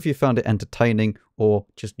enjoyed, hopefully you found it entertaining or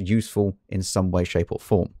just useful in some way, shape or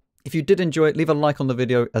form. If you did enjoy it, leave a like on the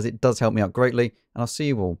video as it does help me out greatly, and I'll see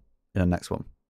you all in the next one.